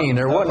awful lean.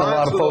 There wasn't a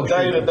lot of folks.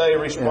 Day-to-day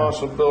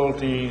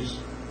responsibilities,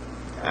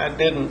 I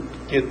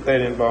didn't get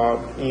that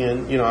involved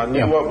in. You know, I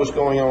knew what was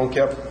going on,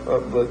 kept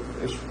up, but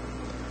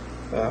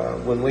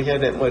when we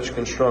had that much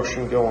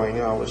construction going,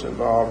 I was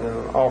involved in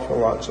an awful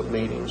lots of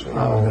meetings. And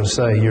I was going to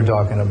say, you're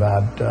talking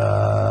about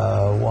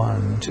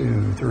 1,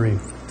 2, 3,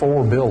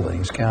 4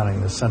 buildings,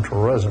 counting the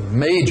central residence,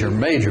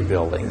 major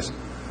buildings.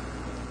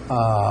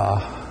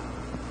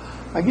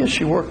 I guess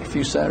you worked a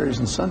few Saturdays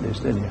and Sundays,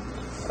 didn't you?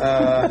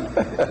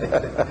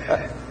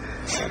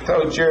 I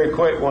told Jerry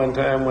Quick one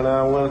time when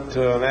I went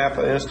to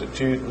Napa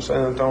Institute in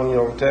San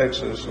Antonio,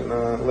 Texas, and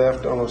I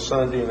left on a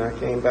Sunday and I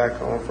came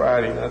back on a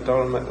Friday, and I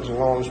told him that was the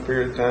longest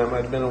period of time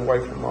I'd been away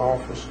from my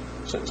office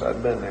since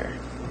I'd been there.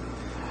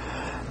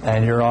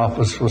 And your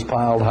office was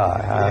piled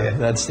high. Yeah.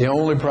 That's the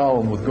only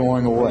problem with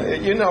going away.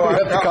 You know, you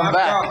have to come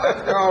back.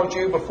 I called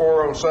you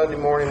before on Sunday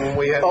morning when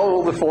we had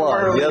the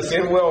flood. Yes,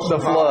 the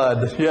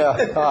flood. Yeah,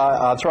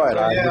 that's right.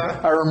 Yeah.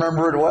 I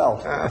remember it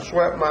well. I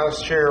swept my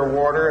share of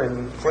water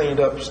and cleaned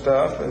up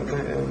stuff, and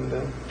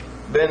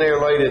been there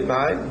late at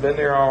night, been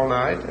there all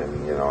night,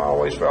 and I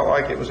always felt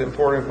like it was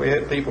important if we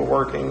had people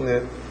working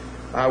that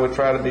I would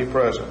try to be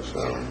present.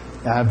 So.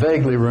 I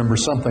vaguely remember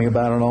something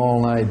about an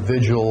all-night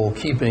vigil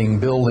keeping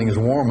buildings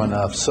warm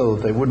enough so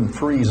that they wouldn't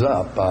freeze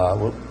up.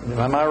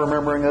 Am I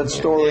remembering that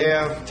story?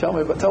 Yeah.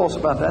 Tell us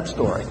about that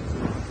story.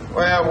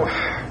 Well,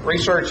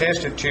 Research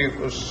Institute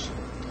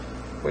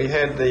we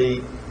had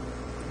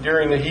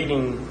during the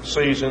heating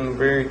season,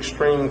 very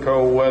extreme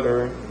cold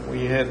weather,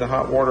 we had the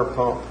hot water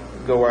pump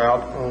go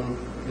out on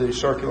the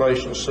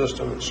circulation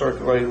system that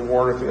circulated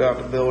water throughout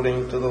the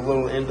building to the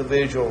little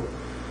individual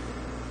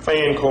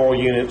fan coil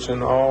units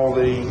in all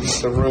the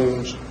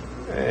rooms,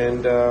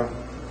 and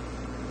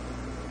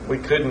we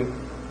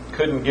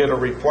couldn't get a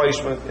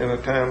replacement in a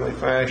timely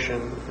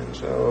fashion, and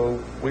so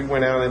we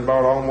went out and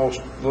bought almost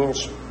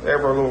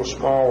every little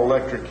small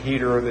electric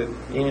heater that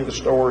any of the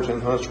stores in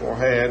Huntsville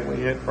had.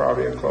 We had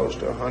probably close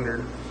to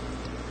 100,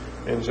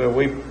 and so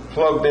we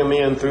plugged them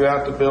in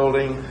throughout the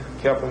building,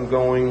 kept them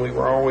going. We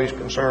were always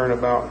concerned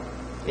about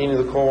any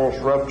of the coils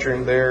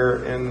rupturing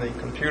there in the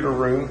computer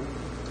room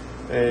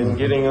and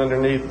getting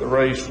underneath the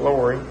raised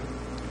flooring.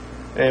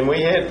 And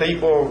we had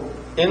people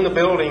in the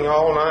building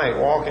all night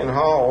walking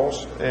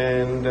halls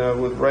and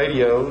with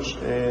radios,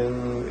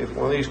 and if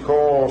one of these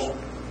coils,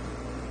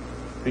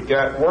 it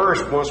got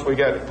worse once we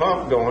got the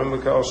pump going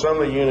because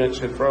some of the units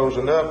had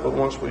frozen up, but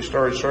once we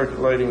started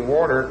circulating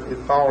water, it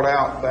thawed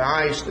out the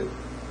ice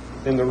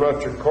in the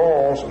ruptured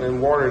coils, and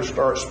then water would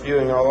start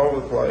spewing all over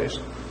the place.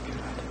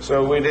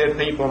 So we'd had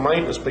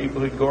maintenance people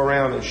who'd go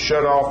around and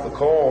shut off the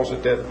coils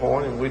at that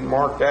point, and we'd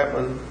mark that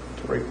one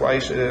to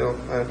replace it,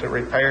 to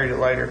repair it at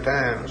a later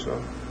time.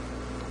 So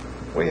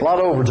a lot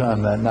of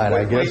overtime that night,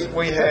 I guess.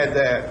 We had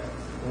that.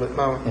 But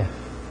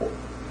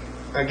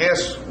I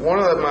guess one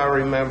of them I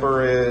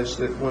remember is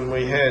that when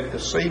we had the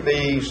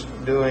CBs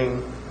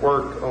doing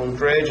work on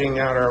dredging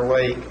out our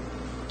lake,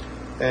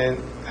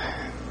 and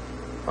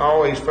I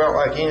always felt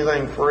like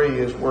anything free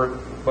is worth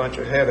a bunch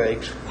of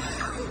headaches.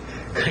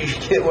 Because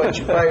you get what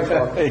you pay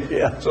for.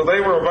 Yeah. So they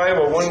were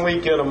available 1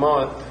 week in a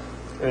month,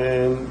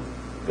 and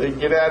they'd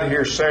get out of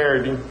here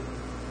Saturday,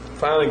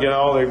 finally get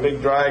all their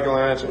big drag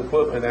lines and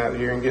equipment out of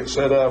here and get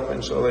set up,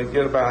 and so they'd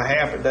get about a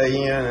half a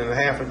day in and a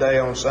half a day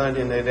on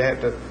Sunday, and they'd have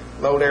to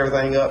load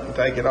everything up and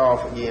take it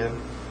off again.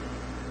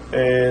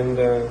 And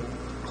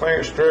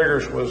Clarence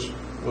Triggers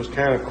was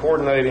kind of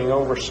coordinating,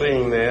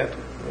 overseeing that,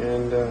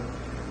 and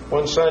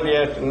one Sunday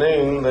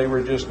afternoon, they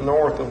were just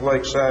north of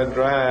Lakeside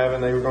Drive,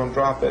 and they were going to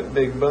drop that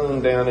big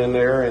boom down in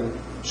there and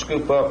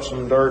scoop up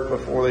some dirt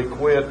before they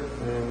quit.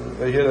 And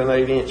they hit an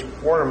 8-inch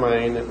water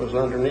main that was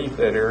underneath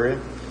that area.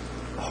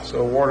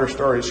 So water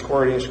started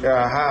squirting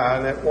sky high,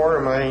 and that water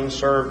main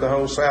served the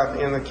whole south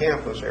end of the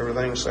campus,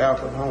 everything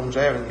south of Holmes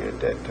Avenue at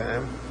that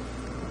time.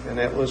 And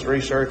that was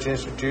Research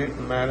Institute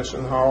and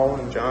Madison Hall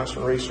and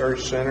Johnson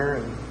Research Center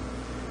and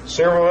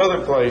several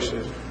other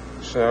places.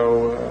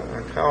 So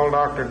I called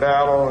Dr.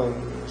 Dowdle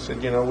and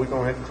said, we're going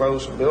to have to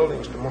close some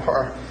buildings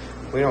tomorrow.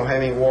 We don't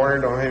have any water,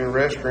 don't have any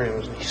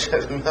restrooms. And he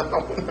said, no,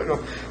 we're not going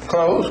to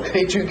close.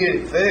 Can't you get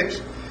it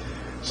fixed?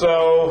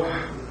 So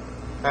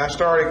I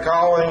started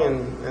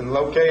calling and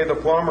located the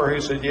plumber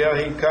who said,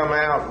 yeah, he'd come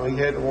out. And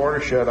we had the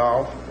water shut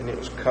off, and it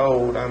was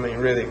cold,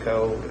 really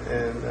cold.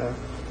 And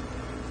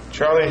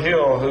Charlie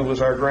Hill, who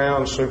was our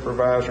ground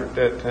supervisor at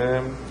that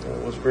time,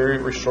 was very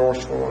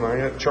resourceful, and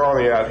I got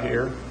Charlie out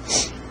here.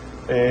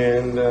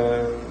 And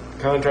the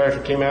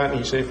contractor came out and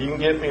he said, if you can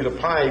get me the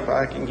pipe,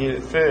 I can get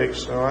it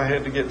fixed. So I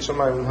had to get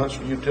somebody from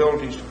Huntsville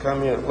Utilities to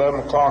come in at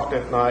 11 o'clock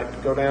that night to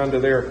go down to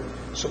their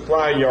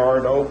supply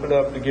yard to open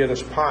up to get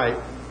us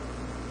pipe.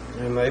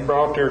 And they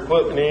brought their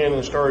equipment in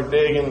and started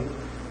digging,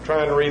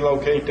 trying to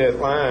relocate that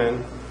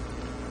line.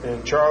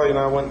 And Charlie and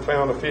I went and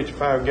found a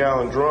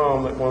 55-gallon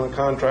drum that one of the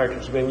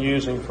contractors had been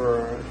using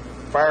for a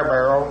fire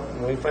barrel.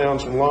 And we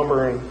found some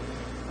lumber, and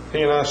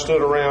he and I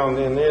stood around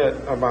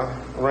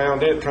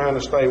it trying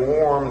to stay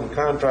warm, and the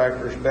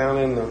contractors down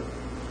in the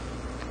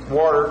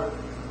water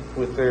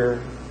with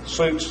their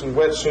suits and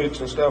wetsuits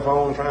and stuff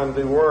on trying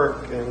to do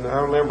work. And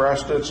I remember I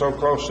stood so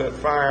close to that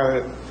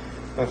fire that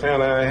I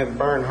found out I had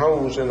burned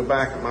holes in the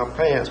back of my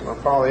pants, my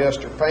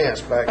polyester pants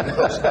back in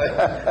those days.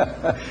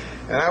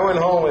 And I went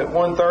home at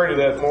 1:30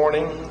 that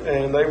morning,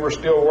 and they were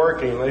still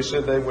working. They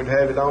said they would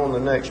have it on the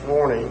next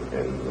morning,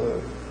 and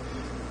the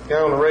guy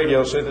on the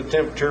radio said the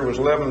temperature was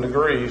 11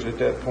 degrees at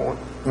that point.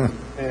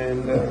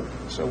 And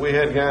so we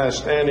had guys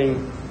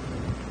standing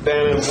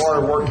down in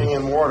water, working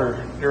in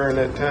water during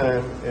that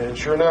time. And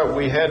sure enough,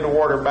 we had the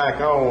water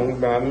back on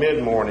by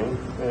mid-morning.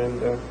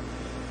 And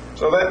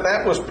so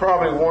that was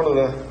probably one of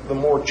the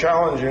more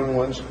challenging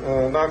ones.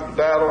 Dr.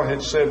 Dowdle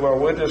had said, well,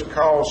 we'll just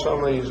call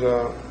some of these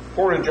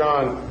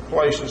porta-john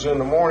places in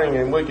the morning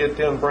and we'll get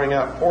them to bring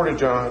out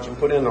porta-johns and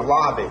put in the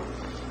lobby.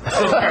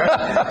 And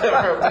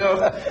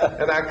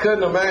I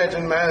couldn't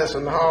imagine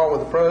Madison Hall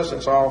with the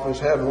president's office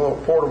having a little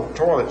portable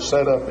toilet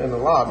set up in the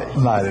lobby.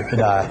 Neither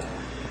could I.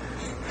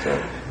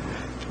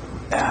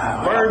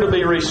 Learn to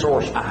be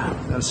resourceful.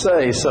 I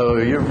say, so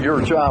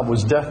your job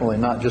was definitely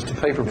not just a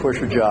paper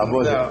pusher job,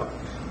 was it? No.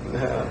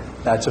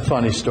 That's a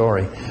funny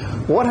story.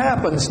 What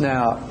happens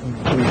now?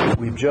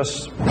 We've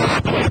just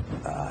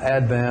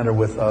advent or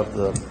with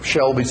the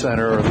Shelby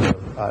Center or the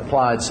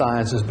Applied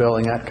Sciences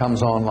building that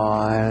comes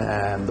online,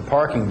 and the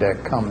parking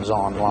deck comes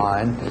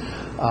online.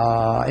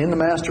 In the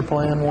master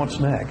plan, what's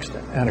next?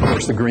 And of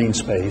course, the green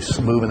space,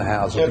 moving the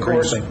houses. Yeah, of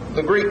course,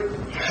 the Greek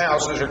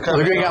houses are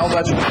coming. The Greek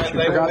houses. That's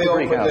right. They will be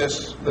open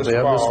this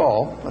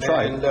fall. That's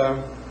right.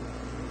 And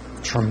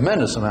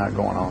tremendous amount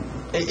going on.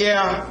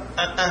 Yeah.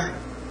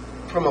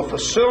 From a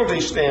facility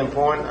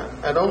standpoint,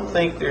 I don't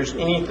think there's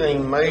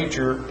anything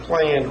major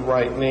planned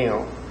right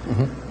now.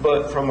 Mm-hmm.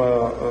 But from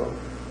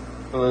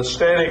an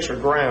aesthetics or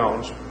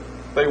grounds,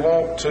 they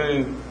want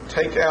to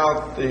take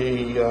out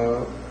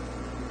the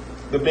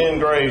Ben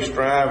Graves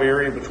Drive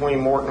area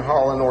between Morton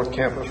Hall and North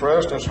Campus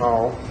Residence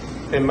Hall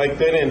and make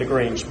that into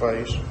green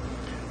space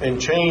and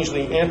change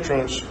the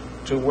entrance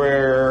to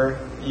where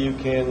you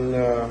can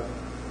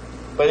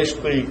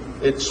basically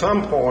at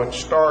some point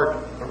start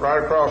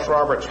right across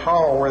Roberts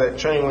Hall where that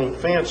chain link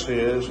fence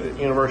is at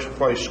University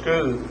Place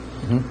School,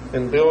 mm-hmm.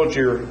 and build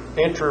your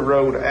entry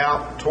road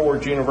out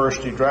towards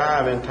University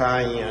Drive and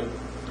tie in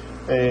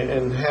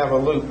and have a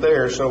loop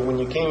there. So when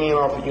you came in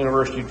off of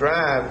University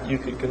Drive, you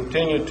could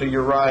continue to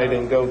your right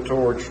and go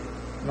towards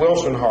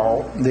Wilson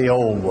Hall. The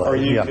old way. Or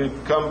you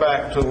could come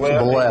back to the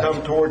left and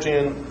come towards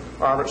in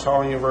Roberts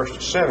Hall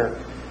University Center.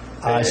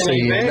 I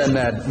see. And then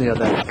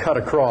that cut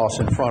across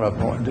in front of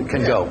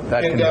can go.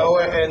 That can go.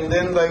 And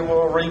then they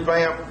will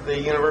revamp the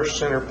University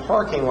Center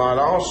parking lot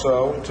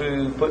also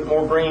to put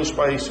more green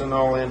space and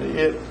all into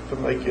it to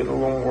make it a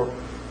little more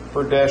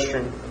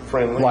pedestrian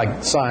friendly.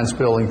 Like science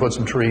building, put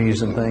some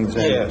trees and things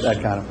in, yes, that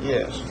kind of.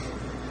 Yes.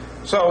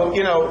 So,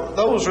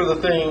 those are the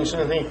things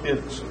I think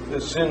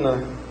that's in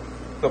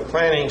the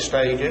planning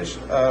stages.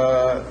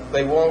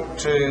 They want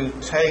to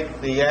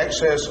take the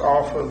access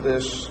off of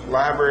this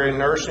library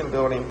nursing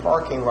building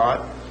parking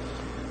lot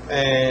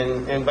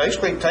and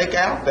basically take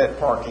out that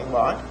parking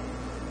lot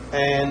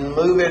and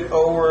move it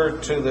over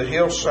to the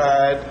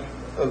hillside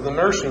of the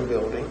nursing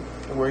building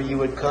where you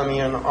would come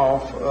in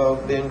off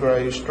of Ben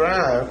Graves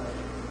Drive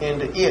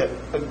into it,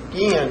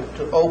 again,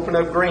 to open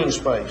up green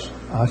space.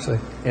 I see.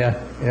 Yeah.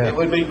 It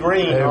would be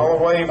green all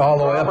the way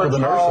up to the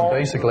nursing,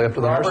 basically up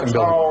to the nursing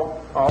building.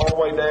 All the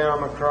way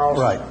down across.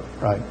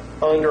 Right.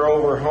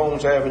 Over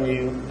Holmes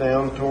Avenue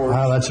down towards.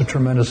 Wow, that's a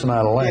tremendous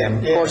amount of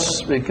land. Yeah. Of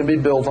course, it can be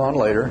built on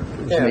later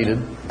if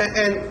needed.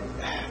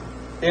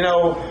 And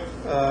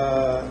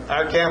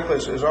our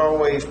campus has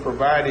always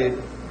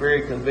provided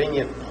very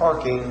convenient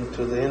parking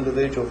to the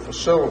individual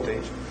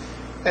facilities.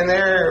 And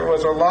there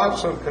was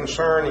lots of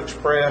concern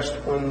expressed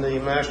when the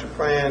master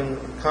plan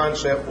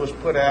concept was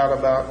put out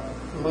about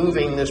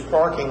moving this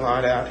parking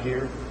lot out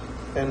here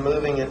and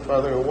moving it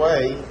further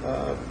away,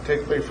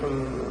 particularly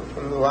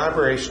from the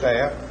library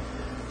staff.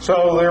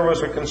 So there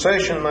was a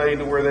concession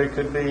made where there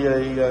could be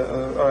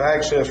a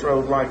access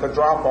road like a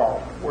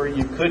drop-off, where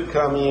you could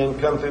come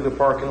through the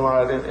parking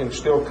lot and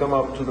still come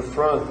up to the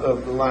front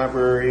of the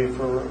library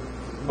for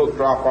book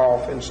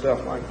drop-off and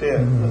stuff like that.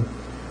 Mm-hmm.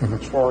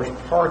 As far as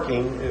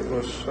parking, it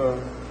was... the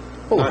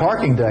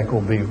parking deck will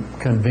be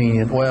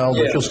convenient, but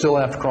you'll still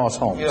have to cross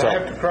home. You'll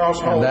have to cross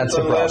home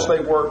unless they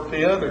work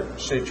the other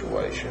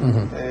situation.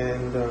 Mm-hmm.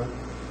 And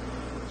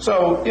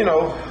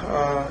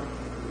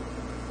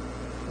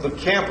the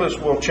campus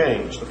will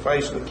change, the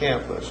face of the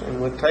campus.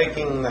 And with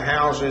taking the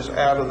houses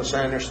out of the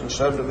Sanderson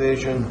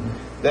subdivision,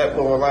 mm-hmm. that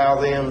will allow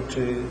them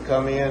to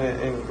come in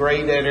and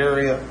grade that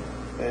area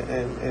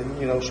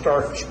and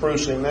start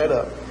sprucing that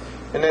up.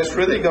 And that's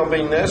really going to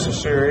be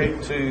necessary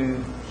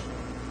to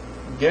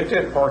get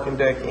that parking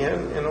deck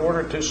in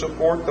order to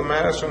support the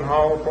Madison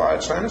Hall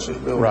Applied Sciences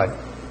building. Right.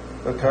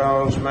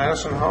 Because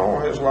Madison Hall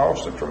has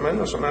lost a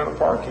tremendous amount of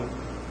parking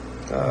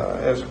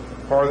as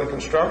part of the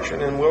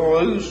construction, and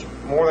we'll lose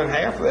more than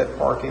half of that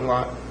parking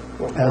lot.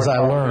 As I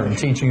learned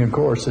teaching a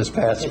course this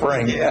past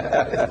spring.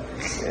 Yeah.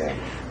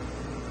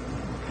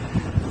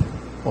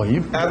 Well,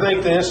 I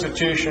think the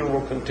institution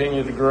will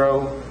continue to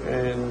grow,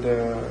 and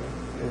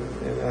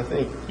I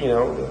think,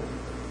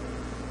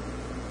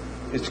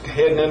 it's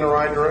heading in the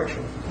right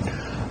direction.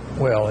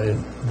 Well,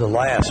 in the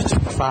last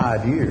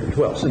 5 years,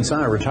 since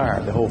I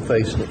retired, the whole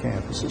face of the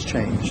campus has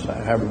changed.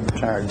 I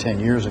retired 10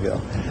 years ago.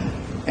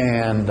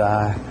 And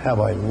I have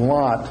a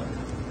lot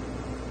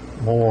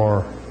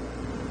more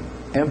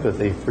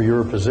empathy for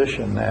your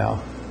position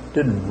now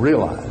didn't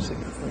realize it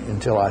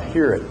until I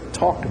hear it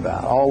talked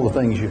about, all the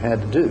things you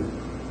had to do,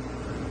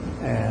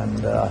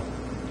 and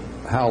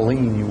how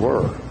lean you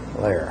were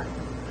there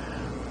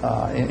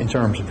in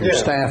terms of your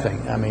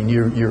staffing. I mean,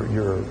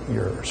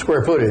 your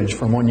square footage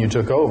from when you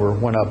took over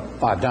went up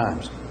 5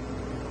 times,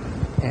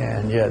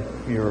 and yet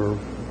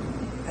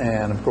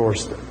and of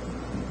course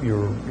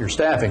your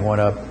staffing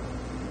went up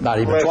not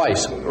even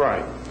twice.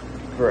 Right.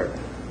 Correct.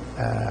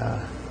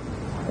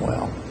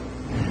 Well,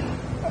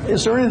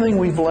 is there anything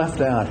we've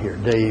left out here,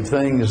 Dave?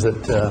 Things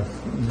that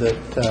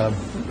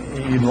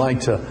you'd like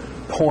to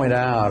point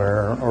out,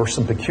 or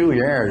some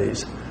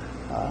peculiarities?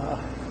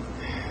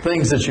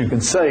 Things that you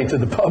can say to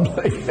the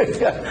public.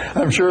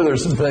 I'm sure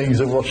there's some things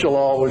that shall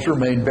always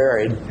remain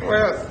buried.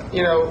 Well,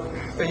 you know,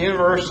 the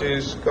university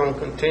is going to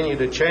continue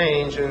to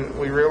change, and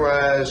we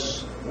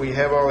realize we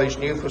have all these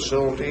new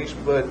facilities,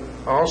 but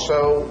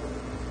also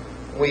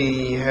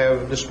we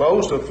have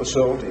disposed of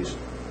facilities.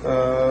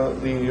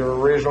 The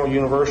original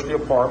university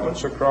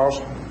apartments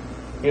across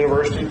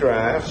University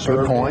Drive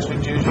served the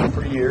institution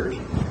for years.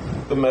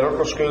 The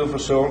medical school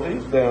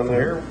facilities down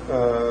there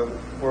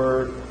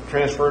were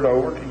transferred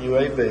over to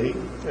UAB,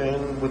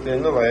 and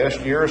within the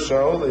last year or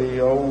so, the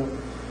old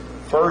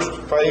first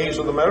phase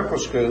of the medical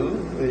school,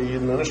 the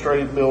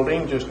administrative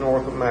building just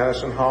north of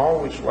Madison Hall,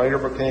 which later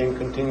became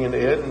Continuing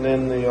Ed, and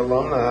then the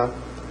alumni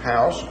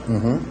house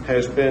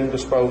has been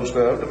disposed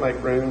of to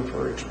make room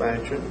for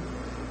expansion.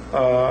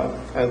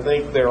 I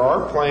think there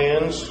are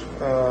plans,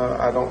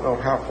 I don't know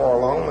how far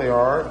along they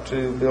are,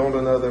 to build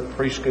another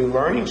preschool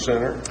learning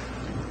center.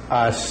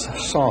 I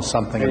saw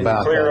something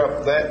about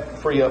that.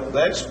 Free up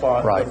that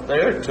spot up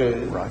there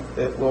too. Right.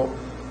 That will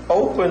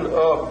open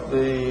up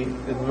the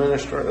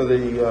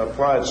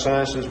Applied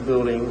Sciences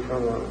building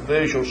from a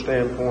visual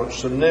standpoint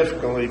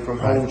significantly from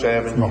Holmes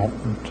Avenue.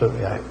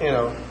 You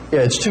know. Yeah,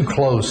 it's too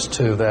close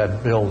to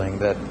that building,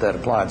 that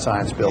Applied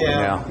Science building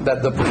now.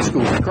 That the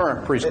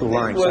current preschool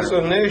learning center. It was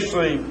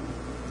initially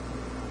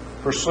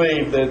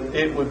perceived that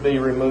it would be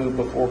removed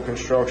before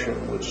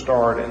construction would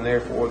start, and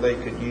therefore they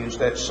could use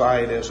that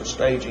site as a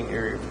staging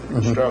area for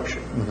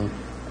construction.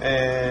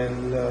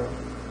 And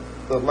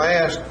the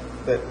last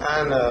that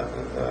I know,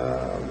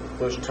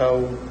 was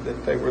told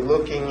that they were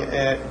looking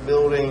at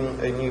building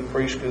a new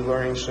preschool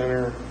learning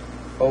center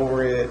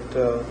over at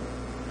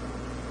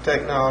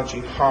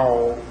Technology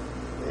Hall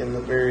in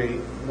the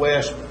very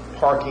west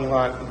parking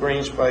lot,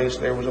 green space.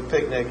 There was a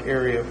picnic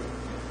area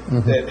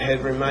that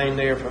had remained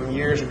there from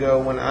years ago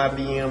when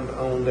IBM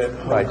owned that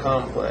whole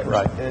complex.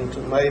 And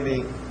to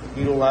maybe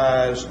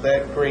utilize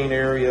that green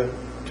area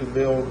to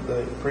build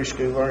the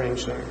preschool learning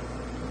center.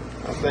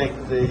 I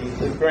think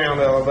the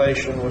ground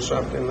elevation was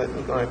something that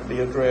was going to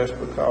be addressed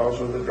because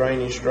of the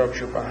drainage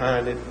structure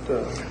behind it.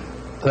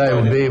 That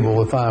would be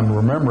able, if I'm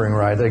remembering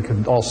right, they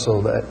could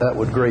also, that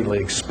would greatly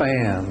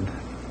expand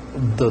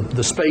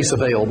the space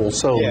available,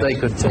 so they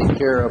could take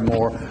care of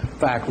more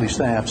faculty,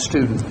 staff,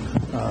 student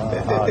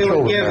it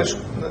would give us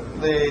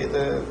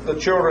the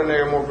children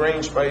there more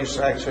green space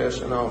access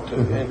and all too,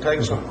 and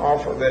takes them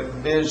off of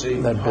that busy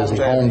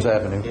Holmes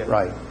Avenue. Yeah.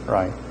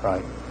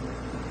 Right.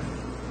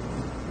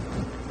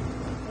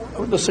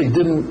 Let's see,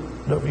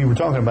 you were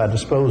talking about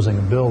disposing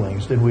of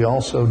buildings. Did we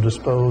also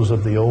dispose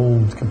of the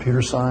old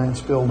computer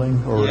science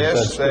building? Or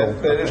yes,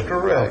 that is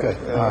correct. Okay.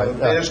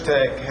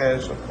 BizTech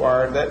has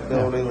acquired that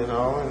building and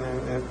all,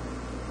 and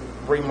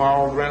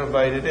remodeled,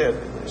 renovated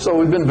it. So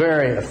we've been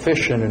very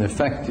efficient and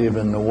effective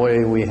in the way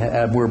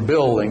we're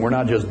building. We're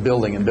not just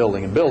building and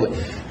building and building.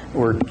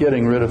 We're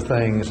getting rid of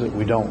things that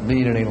we don't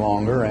need any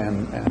longer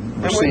and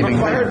receiving. And we've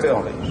acquired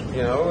buildings.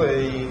 You know,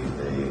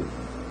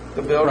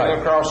 the building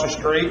across the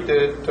street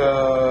that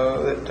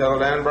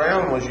Teledyne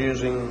Brown was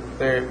using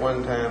there at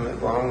one time that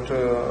belonged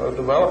to a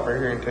developer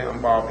here in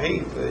town, Bob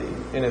Heath, the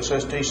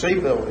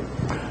NSSTC building.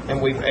 And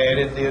we've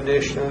added the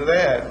addition to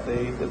that,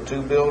 the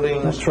 2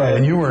 buildings. That's right,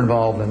 and you were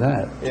involved in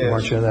that,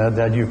 weren't you?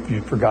 That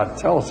you forgot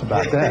to tell us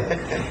about that.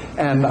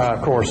 And,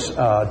 of course,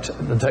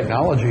 the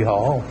Technology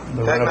Hall,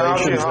 the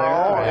renovations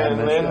there,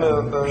 and then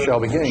the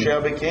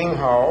Shelby King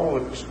Hall,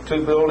 which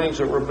 2 buildings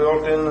that were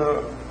built in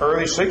the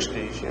early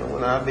 60s, you know,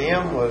 when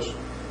IBM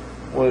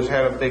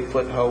had a big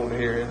foothold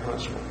here in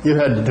Huntsville. You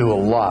had to do a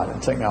lot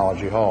at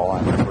Technology Hall. I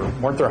remember.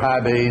 Weren't there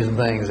high bays and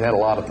things? They had a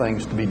lot of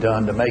things to be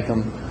done to make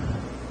them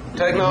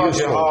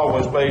Technology Hall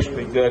was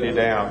basically gutted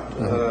out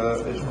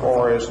as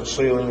far as the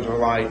ceilings and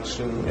lights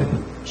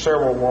and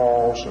several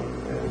walls and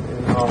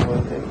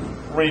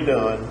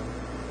redone,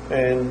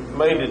 and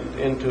made it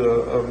into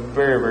a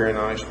very, very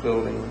nice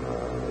building.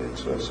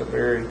 It's a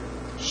very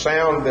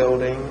sound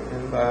building,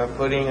 and by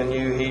putting a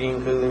new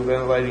heating, cooling,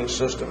 ventilating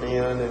system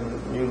in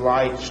and new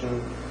lights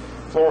and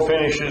floor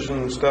finishes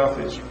and stuff,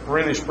 it's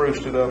really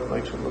spruced it up,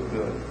 makes it look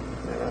good.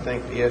 And I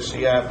think the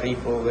SCI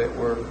people that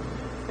were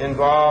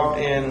involved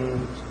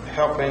in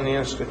helping the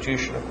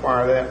institution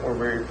acquire that were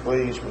very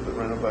pleased with the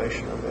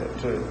renovation of that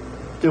too.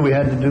 Did we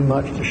have to do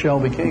much to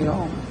Shelby King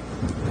Hall?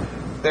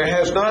 There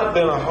has not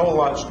been a whole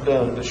lot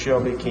done to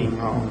Shelby King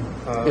Hall.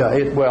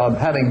 Well,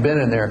 having been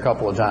in there a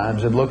couple of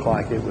times, it looked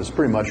like it was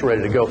pretty much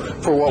ready to go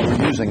for what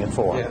we're using it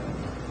for. Yeah.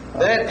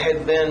 That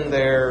had been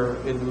their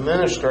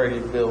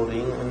administrative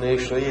building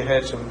initially. It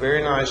had some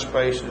very nice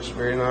spaces,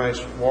 very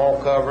nice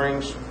wall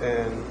coverings,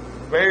 and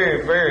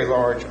very, very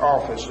large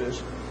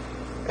offices.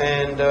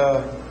 And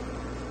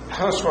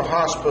Huntsville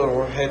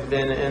Hospital had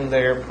been in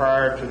there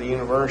prior to the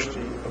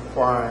university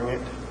acquiring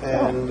it.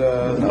 And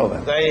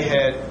they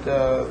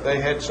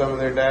had some of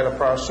their data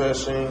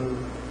processing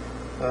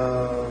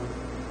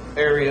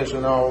areas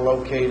and all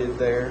located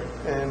there.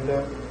 And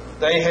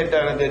they had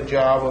done a good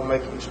job of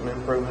making some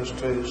improvements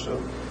too.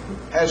 So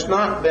has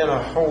not been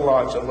a whole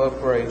lot of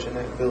upgrades in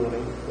that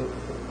building.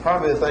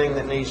 Probably the thing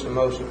that needs the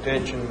most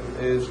attention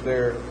is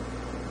their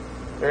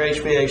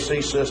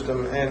HVAC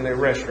system and their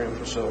restroom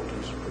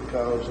facilities,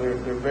 because they're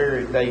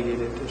very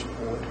dated at this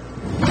point.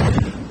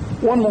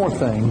 One more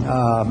thing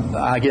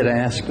I get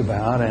asked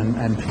about,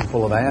 and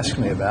people have asked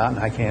me about, and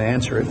I can't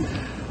answer it.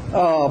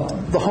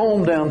 The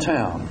home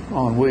downtown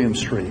on William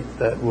Street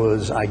that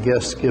was, I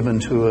guess, given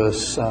to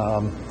us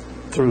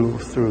through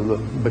the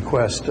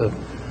bequest of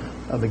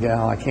the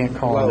gal, I can't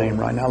call her name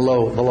right now, the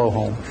Low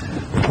home.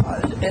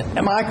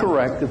 Am I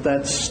correct that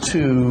that's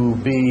to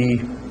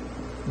be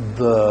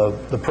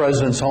the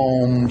president's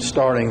home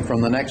starting from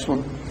the next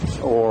one,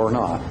 or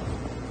not?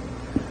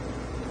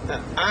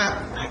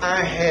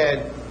 I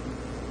had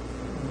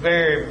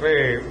very,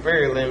 very,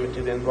 very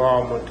limited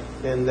involvement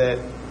in that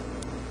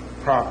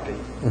property.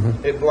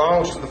 Mm-hmm. It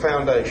belongs to the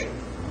foundation.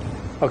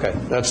 Okay,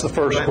 that's the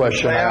first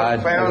question I had.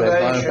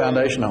 The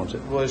foundation owns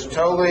it. Was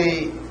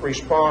totally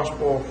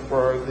responsible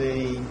for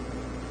the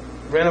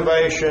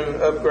renovation,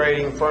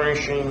 upgrading,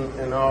 furnishing,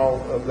 and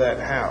all of that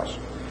house.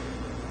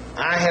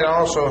 I had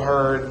also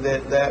heard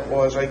that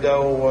was a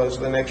goal was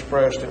the next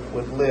president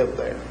would live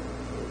there.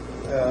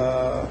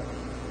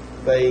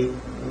 They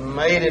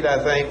made it,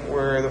 I think,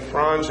 where the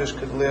Franzes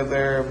could live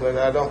there, but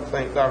I don't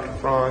think Dr.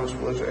 Franz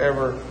was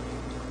ever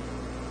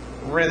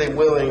really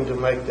willing to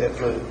make that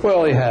move.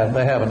 Well, they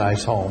have a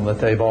nice home that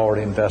they've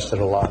already invested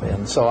a lot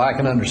in, so I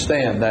can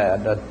understand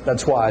that.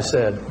 That's why I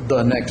said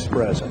the next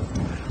president.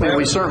 I mean,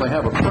 we certainly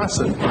have a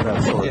precedent for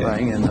that sort of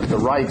thing, and that the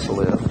Wrights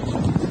live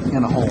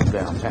in a home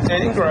downtown.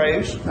 And in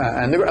Graves.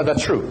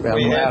 That's true.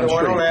 We had the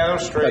one on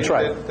Adams Street. That's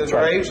right. That the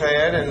Graves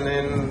had, and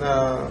then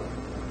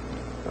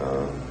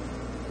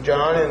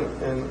John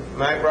and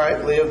Mac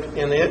Wright lived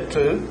in it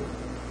too.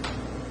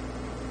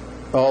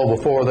 Oh,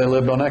 before they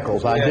lived on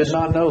Eccles. I did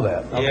not know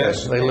that. Okay.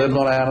 Yes. They lived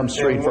on Adams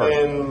Street first.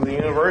 When the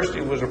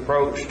university was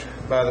approached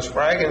by the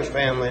Spraggins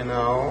family and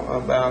all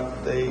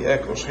about the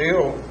Eccles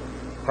Hill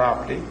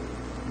property,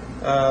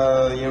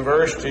 the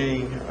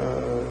university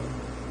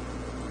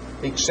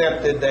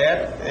accepted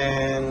that,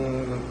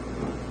 and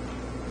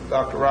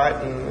Dr. Wright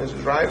and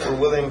Mrs. Wright were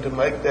willing to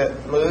make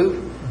that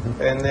move,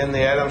 and then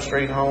the Adams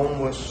Street home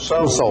was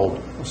sold.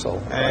 Was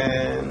sold.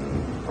 And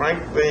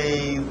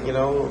frankly,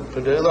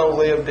 Padullo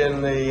lived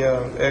in the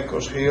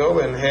Eccles Hill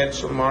and had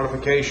some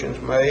modifications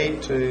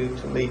made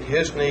to meet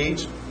his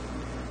needs.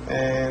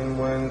 And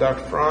when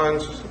Dr.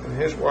 Franz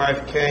and his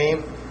wife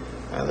came,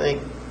 I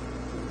think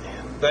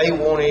they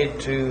wanted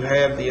to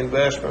have the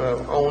investment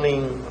of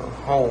owning a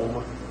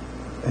home.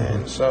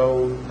 And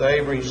so they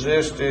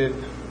resisted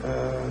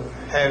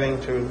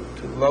having to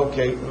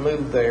locate and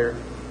move there.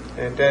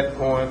 And at that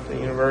point, the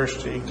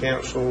university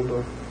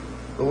canceled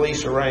the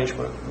lease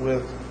arrangement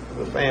with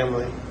the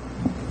family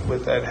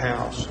with that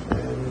house,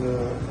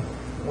 and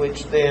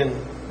which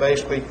then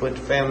basically put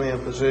the family in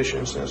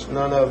position, since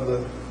none of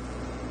the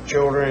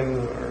children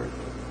or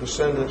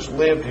descendants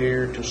lived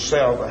here, to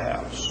sell the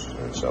house,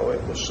 and so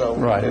it was sold.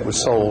 Right, it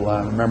was sold.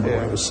 I remember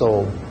when it was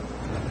sold.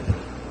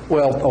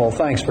 Well,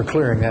 thanks for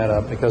clearing that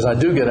up, because I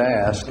do get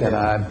asked, and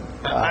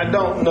I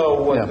don't know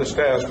what the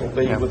status will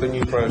be with the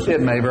new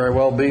president. It may very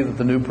well be that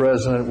the new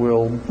president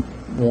will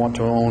want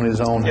to own his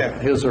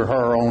or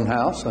her own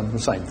house, and the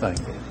same thing.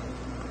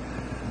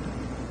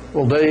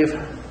 Well, Dave,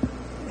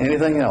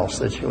 anything else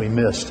that we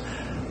missed?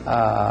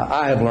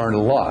 I have learned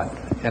a lot,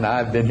 and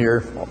I've been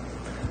here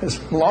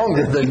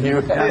longer than you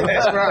have.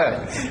 That's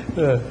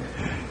right.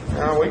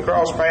 We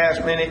crossed paths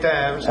many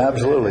times.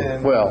 Absolutely.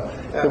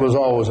 It was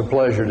always a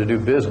pleasure to do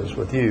business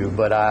with you,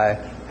 but I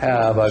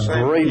have a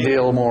great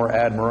deal more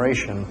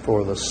admiration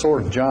for the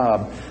sort of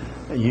job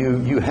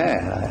you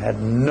had. I had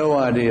no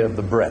idea of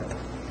the breadth.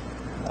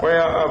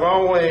 Well, I've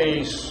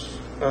always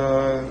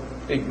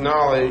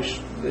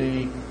acknowledged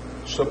the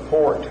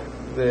support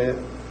that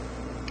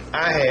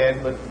I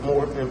had, but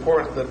more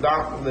important, the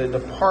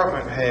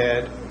department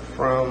had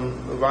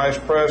from the vice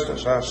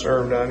presidents I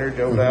served under,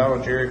 Joe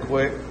Dowell, Jerry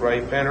Quick,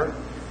 Ray Penner.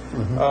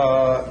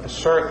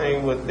 Certainly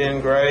with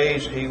Ben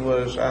Graves,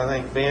 I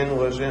think Ben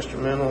was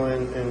instrumental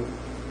in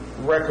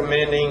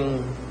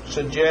recommending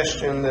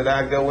suggestion that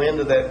I go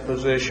into that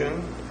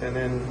position, and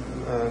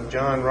then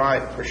John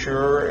Wright for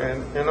sure,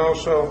 and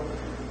also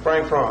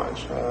Frank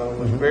Franz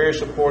was very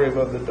supportive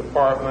of the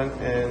department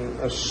and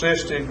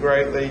assisted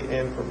greatly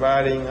in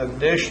providing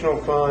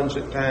additional funds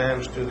at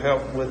times to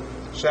help with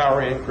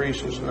salary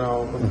increases and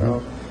all,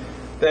 because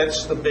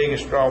that's the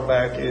biggest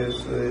drawback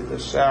is the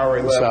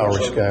salary levels.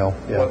 Salary scale,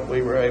 yeah. What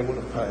we were able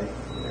to pay.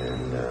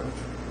 And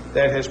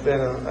that has been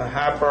a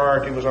high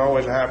priority, was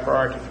always a high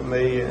priority for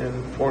me,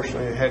 and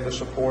fortunately had the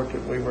support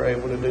that we were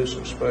able to do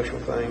some special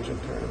things in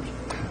terms.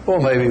 Well,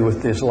 maybe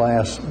with this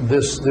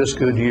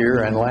good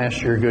year and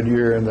last year good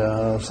year,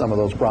 and some of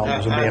those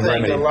problems are being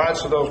remedied. I think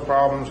lots of those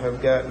problems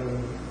have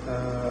gotten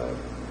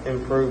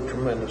improved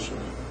tremendously,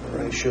 and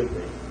they should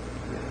be.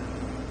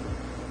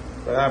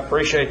 But I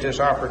appreciate this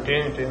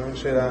opportunity, and like I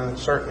said, I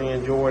certainly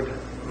enjoyed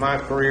my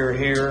career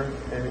here,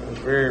 and it was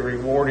very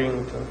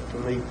rewarding to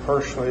me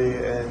personally.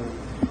 And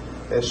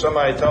as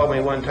somebody told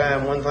me one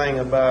time, one thing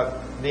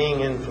about being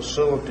in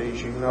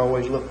facilities, you can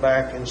always look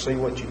back and see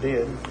what you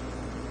did,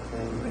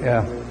 and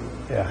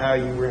how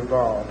you were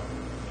involved.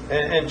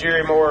 And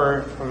Jerry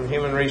Moore from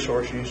Human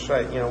Resources used to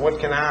say, what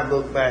can I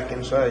look back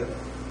and say?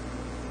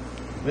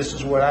 This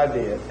is what I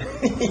did.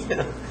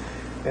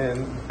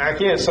 And I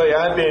can't say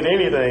I did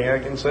anything. I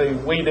can say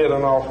we did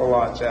an awful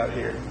lot out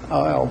here.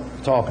 Well,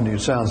 talking to you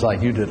sounds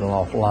like you did an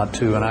awful lot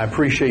too, and I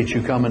appreciate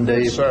you coming,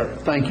 Dave. Yes, sir.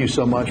 Thank you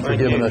so much for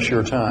giving us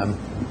your time.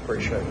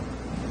 Appreciate it.